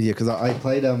because I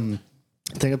played I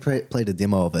think I played a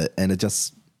demo of it and it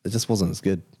just wasn't as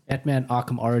good. Batman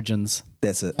Arkham Origins.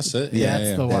 That's it. That's it. Yeah,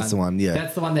 That's the one. that's the one. Yeah,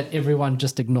 That's the one that everyone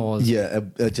just ignores. yeah.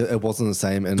 It wasn't the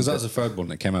same. And Because that was the third one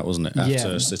that came out, wasn't it? After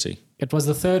Yeah. City. It was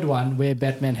the third one where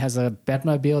Batman has a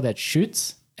Batmobile that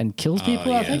shoots and kills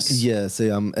people, I think. yes. yeah. See,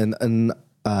 in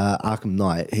Arkham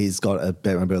Knight, he's got a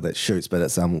Batmobile that shoots, but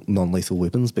it's non-lethal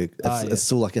weapons. But it's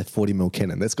still like a 40 mil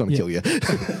cannon. That's going to kill you.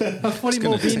 A 40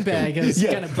 mil beanbag is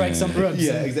going to break some ribs.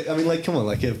 Yeah, exactly. I mean, like, come on,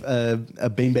 like if a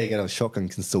beanbag and a shotgun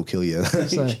can still kill you.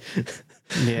 So,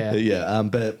 yeah. yeah,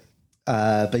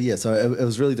 but yeah, so it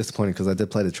was really disappointing because I did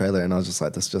play the trailer and I was just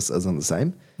like, this just isn't the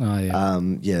same. Oh, yeah.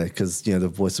 Yeah, because the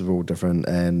voices were all different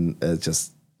and it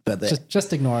just, but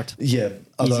Just ignore it. yeah,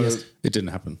 although Easiest. It didn't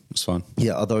happen. It's fine.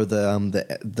 although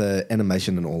the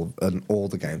animation in all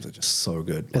the games are just so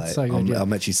good. It's so good, yeah.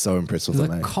 I'm actually so impressed with The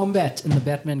them. combat in the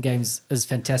Batman games is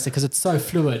fantastic because it's so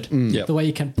fluid. Yep. The way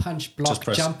you can punch, block, Just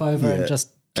press- jump over, Yeah. and just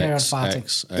carry on X, fighting.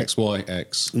 X, Y,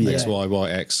 X, Yeah. X, Y, Y,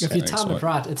 X. If you X, time Y. it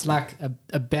right, it's like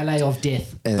a ballet of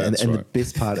death. And That's the right.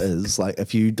 best part is, like,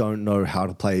 if you don't know how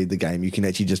to play the game, you can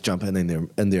actually just jump in there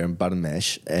and button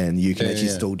mash, and you can Yeah, actually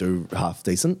yeah. still do half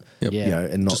decent. Yep. Yeah. You know,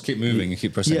 and not Just keep moving and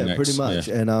keep pressing yeah, X. pretty much.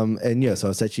 Yeah. And yeah, so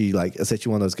it's actually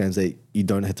one of those games that you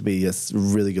don't have to be a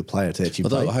really good player to actually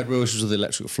Although I play. had real issues with the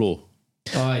electric floor.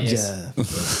 Oh, yes.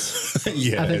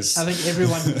 Yeah, I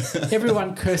think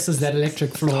everyone curses that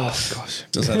electric floor.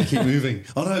 Just had to keep moving.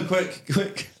 Oh no, quick.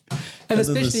 And then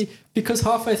especially because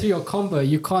halfway through your combo,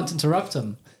 you can't interrupt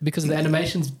them because the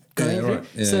animation's going Yeah, through. right.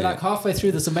 Yeah, so yeah. like halfway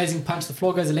through this amazing punch, the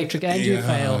floor goes electric and you Yeah,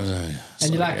 fail. no,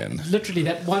 And you're like, again. literally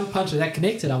that one punch that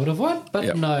connected, I would have won. But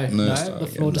Yep. no, No, start the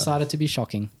again, floor no. decided to be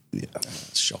shocking.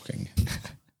 It's shocking.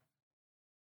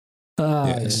 Ah,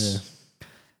 Yes. yeah.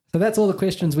 So that's all the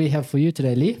questions we have for you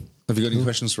today, Lee. Have you got any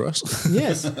questions for us?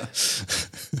 Yes.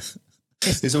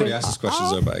 He's already asked us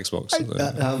questions about Xbox.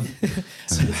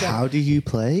 how do you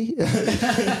play?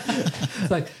 It's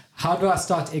like, how do I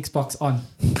start Xbox on?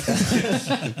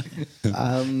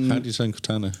 How do you turn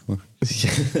Cortana?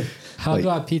 How do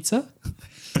I pizza?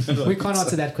 We can't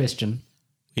answer that question.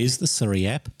 Where's the Siri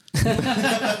app?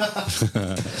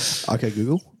 Okay,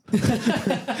 Google.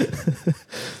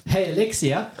 Hey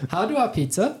Alexia, how do I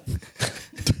pizza?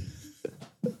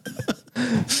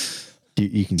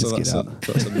 You can just So get out.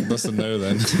 that's a no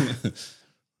then.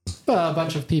 Well, a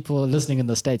bunch of people listening in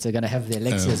the States are going to have their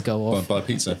Alexias go off. Buy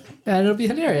pizza. And it'll be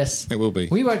hilarious. It will be.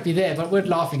 We won't be there, but we're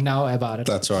laughing now about it.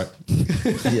 That's right.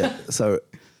 Yeah. So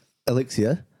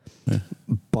Alexia,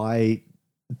 buy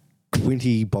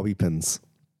 20 bobby pins.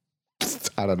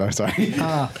 I don't know, sorry.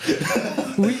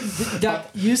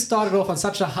 You started off on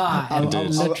such a high. I was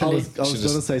going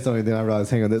to say something, then I realized,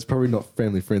 hang on, that's probably not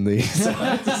family friendly. So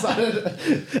I decided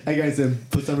against him.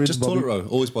 Put some Just toilet roll.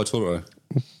 Always buy toilet roll.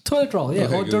 Toilet roll, yeah,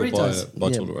 Okay, or Google, Doritos.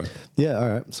 Buy toilet roll. Yeah, all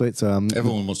right. Sweet. So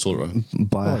Everyone wants toilet roll.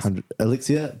 buy 100.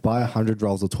 Alexia, buy 100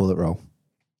 rolls of toilet roll.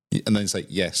 And then say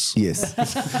yes. Yes.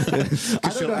 I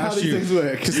don't know how these things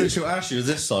work. Because then she'll ask you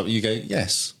this time, you go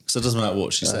yes. So it doesn't matter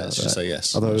what she says, she'll say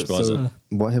yes. Although, She buys so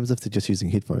what happens if they're just using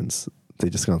headphones? They're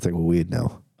just going to think we're weird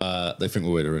now. it. They think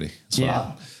we're weird already. It's fine.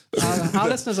 Yeah. Our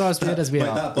listeners are as weird as we Mate,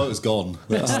 are. that boat's gone.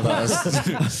 That That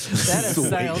has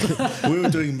sailed. we were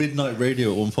doing midnight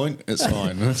radio at one point. It's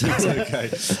fine. It's okay.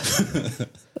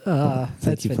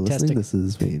 Thank you for listening. This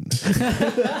has been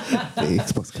the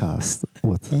Xbox Cast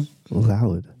with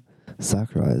Loud,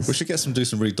 Sakurai. We should get do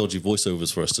some really dodgy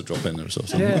voiceovers for us to drop in there or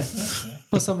something. Yeah.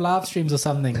 For some live streams or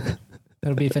something.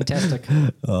 That'll be fantastic.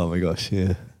 Oh my gosh,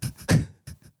 yeah.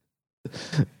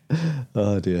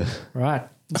 Oh dear. Right.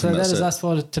 So that is us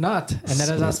for tonight. And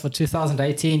that is us for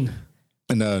 2018.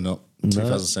 No, not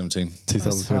 2017.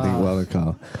 2017 Wild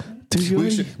Car.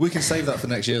 We can save that for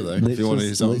next year though. If you want to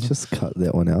use that. Let's just cut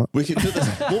that one out. We could put this,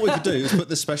 what we could do is put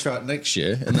this special out next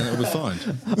year, and then it'll be fine.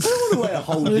 I don't want to wait a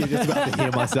whole year just about to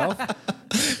hear myself.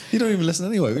 You don't even listen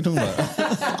anyway. What are you talking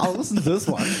about? I'll listen to this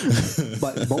one,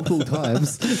 but multiple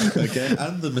times. Okay,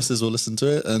 and the missus will listen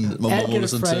to it, and my And mum will get it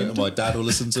listen to it, and framed. my dad will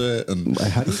listen to it, and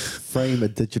How do you frame a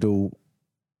digital?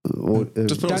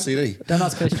 just put it on CD. Don't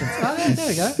ask questions. Oh, yeah, there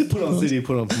we go. Put it on CD,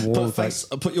 put it on wall.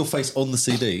 Put your face on the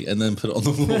CD, and then put it on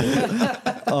the wall.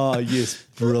 Oh yes,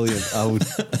 brilliant! I would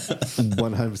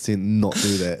 100% not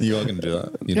do that. You are going to do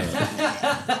that. You know.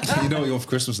 You know what you want for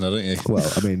Christmas now, don't you?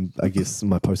 Well, I mean, I guess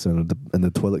my poster in the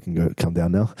toilet can come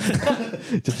down now.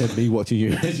 Just have me watching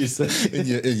you as you say. In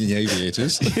your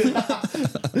aviators.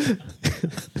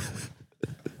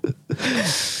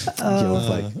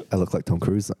 I look like Tom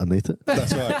Cruise underneath it.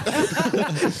 That's right.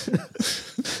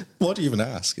 Why do you even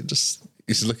ask? You just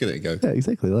look at it and go. Yeah,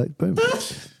 exactly. Like boom.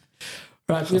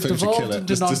 Right, we've I think we should kill devolved it.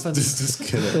 into nonsense. Just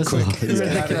kill it This quick. is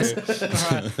ridiculous. All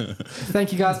right.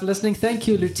 Thank you guys for listening. Thank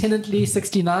you, Lieutenant Lee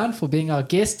 69, for being our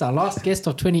guest, our last guest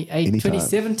of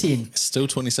 2017. It's still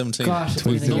 2017. Gosh, it's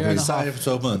We've been a not year been and a sat half. here for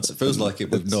 12 months. It feels like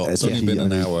it. We've not. It's only actually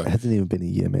been an hour. It hasn't even been a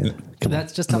year, man. Come on.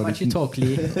 That's just how much you talk,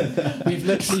 Lee. We've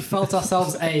literally felt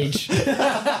ourselves age.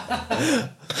 I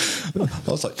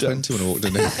was like 20 when I walked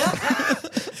in here.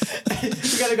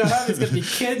 You're going to go home, there's going to be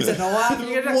kids and a wife.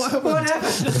 You're gonna, what happened?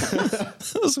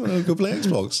 That's when I could play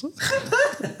Xbox.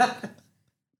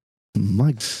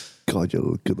 My God,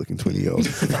 you're a good-looking 20-year-old.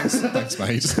 Thanks,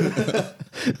 mate.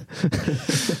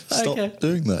 Stop Okay.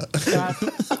 doing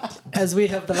that. As we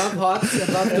have the love hearts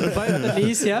and love the both of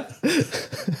these here,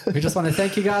 we just want to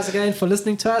thank you guys again for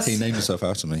listening to us. He named himself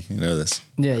after me. You know this.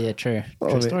 Yeah, true. True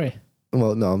I mean- story.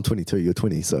 Well, no, I'm 22. You're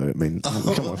 20, so I mean,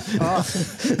 come on. Oh,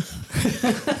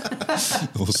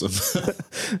 Awesome.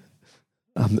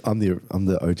 I'm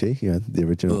the OG. Yeah, the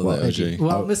original. Oh, the OG.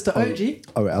 well, Mr. OG.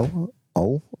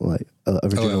 Like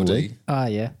original. OLD. Ah,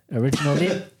 yeah.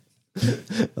 Originally.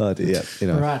 Oh, dear, yeah, you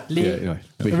know. Right, Lee. Yeah, anyway.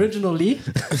 Originally.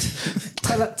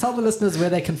 Tell the listeners where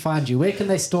they can find you. Where can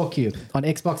they stalk you? On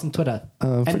Xbox and Twitter.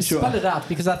 And pretty sure spell it out,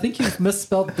 because I think you've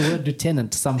misspelled the word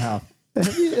lieutenant somehow. Have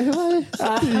I?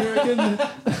 You reckon?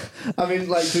 I mean,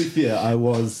 like, to be fair, I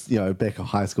was, back at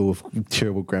high school with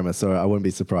terrible grammar, so I wouldn't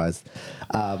be surprised.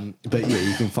 But yeah,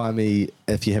 you can find me,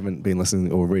 if you haven't been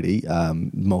listening already,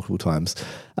 multiple times.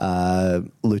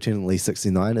 Lieutenant Lee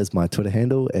 69 is my Twitter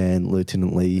handle, and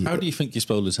Lieutenant Lee, How do you think you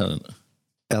spell lieutenant?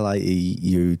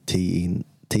 LAEUTENANT.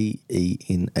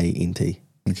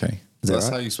 Okay. that That's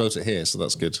right? how you spelled it here, so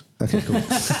that's good. Okay, cool.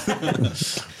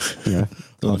 Yeah,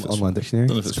 Don't know if it's- online dictionary. I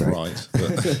don't know if it's Great. right.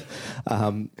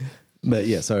 But But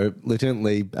yeah, so Lieutenant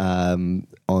Lee on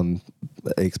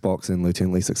Xbox and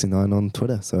Lieutenant Lee 69 on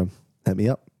Twitter. So hit me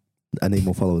up. I need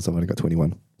more followers. I've only got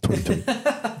 22.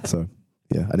 So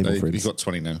yeah, I need more you've friends. got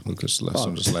 20 now. Lucas left.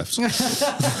 Some just left.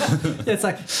 It's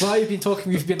like, while you've been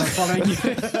talking, we've been following you.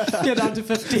 You're down to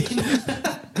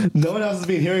 15. No one else has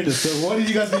been hearing this. So what have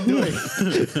you guys been doing?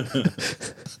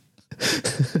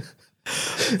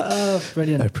 Oh,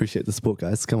 brilliant. I appreciate the support,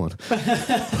 guys. Come on.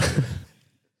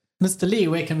 Mr. Lee,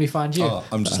 where can we find you? Oh,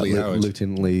 I'm just Lee Howard.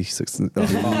 Lieutenant Lee 69.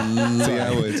 Lee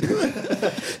Howard.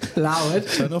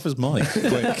 Loward. Turn off his mic,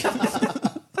 quick.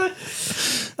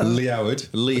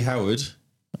 Lee Howard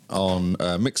on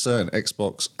Mixer and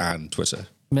Xbox and Twitter.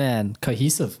 Man,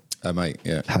 cohesive. Mate,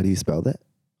 yeah. How do you spell that?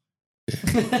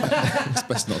 It's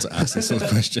best not to ask this sort of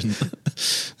question.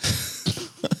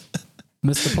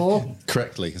 Mr. Paul.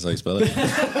 Correctly, as I spell it.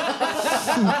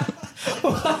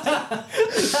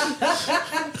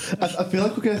 I feel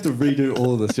like we're going to have to redo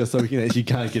all of this just so we can actually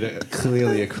kind of get it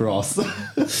clearly across.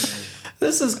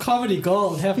 This is comedy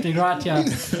gold happening right here.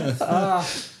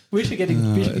 We should be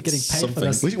getting paid for something.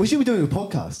 this. We should be doing a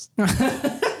podcast.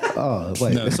 Oh,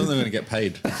 wait. No, it's something we're going to get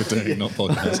paid for doing, not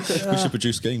podcasts. We should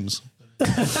produce games.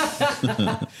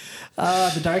 The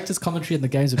director's commentary in the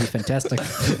games would be fantastic.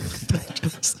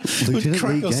 We'd Lieutenant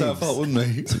crack Lee ourselves Games. up, wouldn't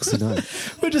we? 69.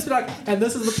 We'd just be like, and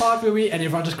this is the part where and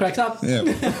everyone just cracks up. Yeah. And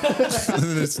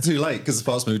then it's too late because the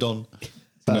part's moved on.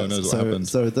 No one knows what happened.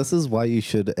 So this is why you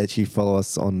should actually follow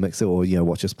us on Mixer or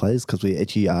watch us plays, because we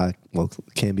actually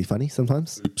can be funny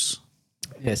sometimes. Oops.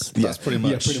 Yes. That's pretty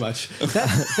much. Yeah, pretty much.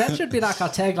 That should be like our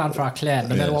tagline for our clan,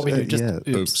 no matter what we do. Just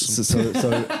oops.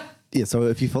 So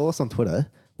if you follow us on Twitter,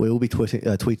 we will be tweeting.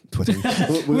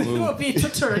 We will be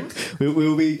twittering.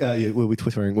 We'll be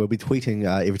twittering. We'll be tweeting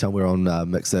every time we're on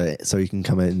Mixer, so you can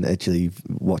come in and actually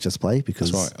watch us play.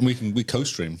 Because That's right. And we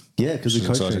co-stream. Yeah, because we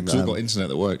co-stream. Because we've got internet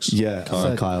that works. Yeah,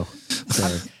 Kyle.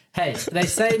 So, Hey, they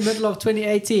say middle of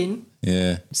 2018,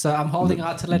 Yeah. so I'm holding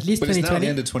out till at least But it's now the 2020.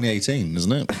 end of 2018,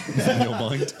 isn't it? In your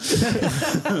mind.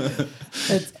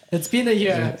 It's been a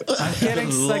year. I'm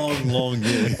getting sick. Long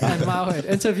year. And my word,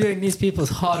 interviewing these people is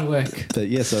hard work. but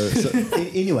yeah, so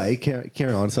anyway,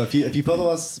 carry on. So if you follow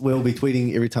us, we'll be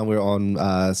tweeting every time we're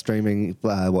on streaming,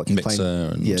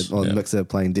 Mixer playing, Mixer,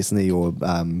 playing Destiny or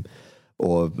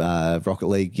Rocket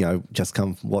League. Just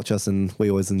come watch us, and we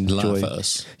always enjoy. Laugh at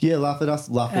us. Yeah, laugh at us,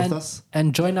 laugh with us.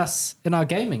 And join us in our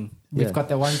gaming. We've Yeah. got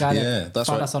that one guy Yeah, that that's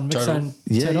found right. us on Mixer Turtle. and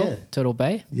Yeah. Turtle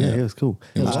Bay. Yeah, it was cool.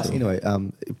 It was cool. Anyway,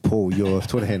 Paul, your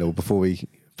Twitter handle before we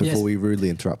rudely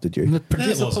interrupted you. With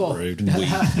producer wasn't Paul. rude. We.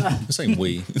 We're saying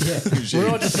we. Yeah, we're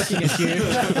all just looking at you.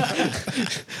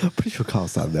 I'm pretty sure Carl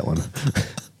started that one.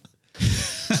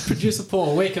 Producer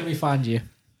Paul, where can we find you?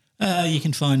 You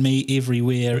can find me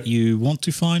everywhere you want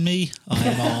to find me. I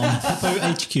am on Hippo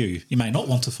HQ. You may not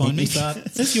want to find me, but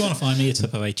if you want to find me, it's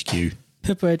Hippo HQ.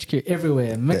 Hippo HQ,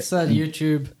 everywhere. Mixer,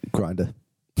 YouTube. Grinder.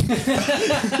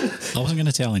 I wasn't going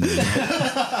to tell anyone.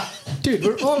 Dude,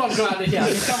 we're all on Grindr here. I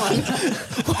mean, come on.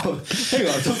 Hang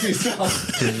on, talk to yourself.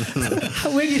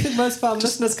 Where do you think most of our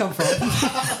listeners come from?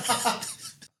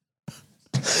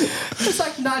 It's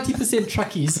like 90%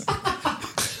 truckies.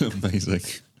 Amazing.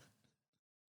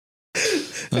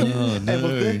 Oh, And with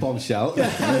no. that bombshell.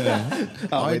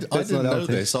 I didn't know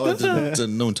this.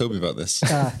 No one told me about this.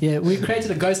 Yeah, we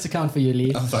created a ghost account for you,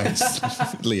 Lee. Oh, thanks.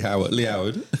 Lee Howard.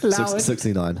 Loud.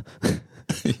 69.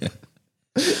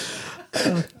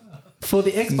 For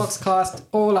the Xbox cast,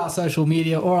 all our social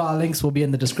media, all our links will be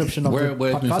in the description of Where the can we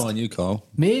podcast. find you, Carl?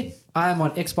 Me, I am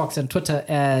on Xbox and Twitter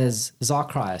as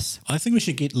Zarkrius. I think we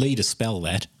should get Lee to spell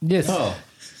that. Yes.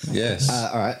 Yes.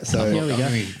 All right, so Here we go. I'm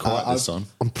going to be quiet this time.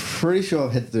 I'm pretty sure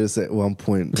I've had to do this at one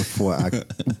point before. I'm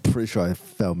pretty sure I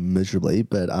failed miserably,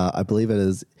 but I believe it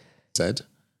is Zed.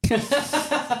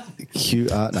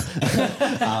 QR.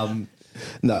 No,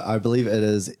 no, I believe it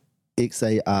is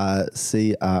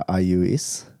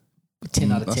XARCRIUS.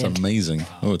 10 out of That's 10. amazing.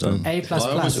 Well done. A++. I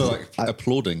almost feel like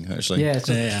applauding, actually. Yeah, it's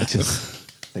Yeah.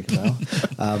 Think about.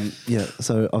 Yeah,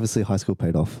 so obviously high school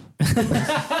paid off.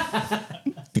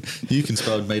 You can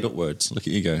spell made up words. Look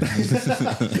at you go. It's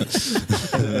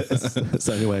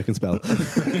the only way I can spell.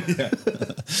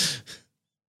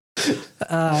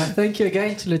 thank you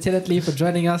again to Lieutenant Lee for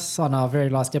joining us on our very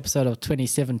last episode of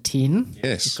 2017.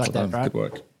 Yes. Got that right. Good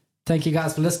work. Thank you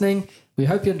guys for listening. We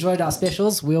hope you enjoyed our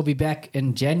specials. We'll be back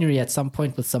in January at some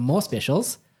point with some more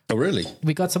specials. Oh, really?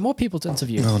 We got some more people to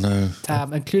interview, Oh, no.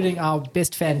 including our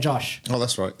best fan, Josh. Oh,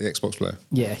 that's right. The Xbox player.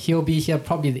 Yeah, he'll be here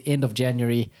probably the end of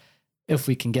January if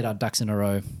we can get our ducks in a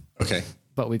row. Okay.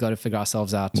 But we got to figure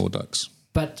ourselves out. More ducks.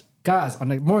 But guys,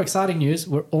 on a more exciting news,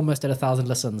 we're almost at 1,000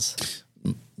 listens.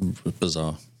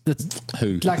 Bizarre. It's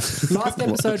Who? like last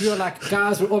episode, we were like,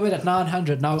 guys, we're almost at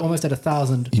 900. Now we're almost at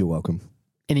 1,000. You're welcome.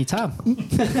 Anytime.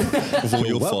 Of all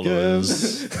your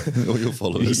followers. All your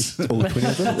followers. All 20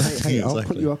 of them? Hey, I'll put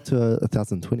Exactly. you up to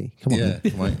 1,020. Come on. Yeah,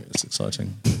 mate. It's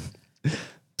exciting.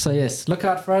 So yes, look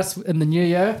out for us in the new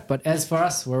year. But as for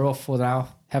us, we're off for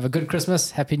now. Have a good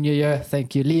Christmas. Happy New Year.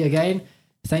 Thank you, Lee, again.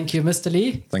 Thank you, Mr.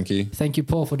 Lee. Thank you. Thank you,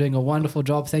 Paul, for doing a wonderful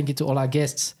job. Thank you to all our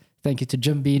guests. Thank you to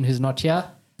Jim Bean, who's not here.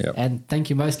 Yep. And thank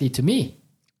you mostly to me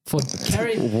for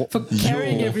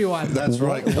carrying everyone That's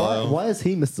right, Kyle. Why is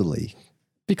he Mr. Lee?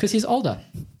 because he's older.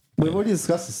 We've already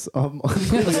discussed this.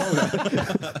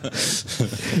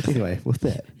 Anyway, with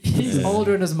that, He's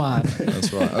older in his mind.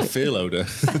 That's right. I feel older.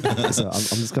 so I'm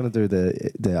just going to do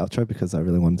the outro because I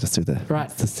really want to just do the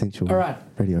sensual All right.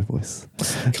 radio voice.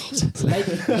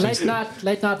 Late night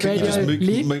radio Just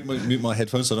lead. mute my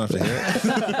headphones so I don't have to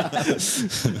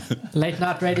hear it. Late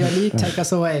night radio lead. Take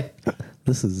us away.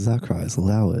 This is Zakrais,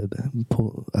 Loward,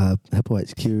 Hippo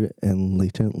HQ, and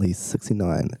Lieutenant Lee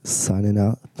 69 signing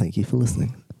out. Thank you for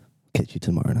listening. Catch you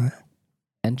tomorrow night.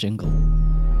 And jingle.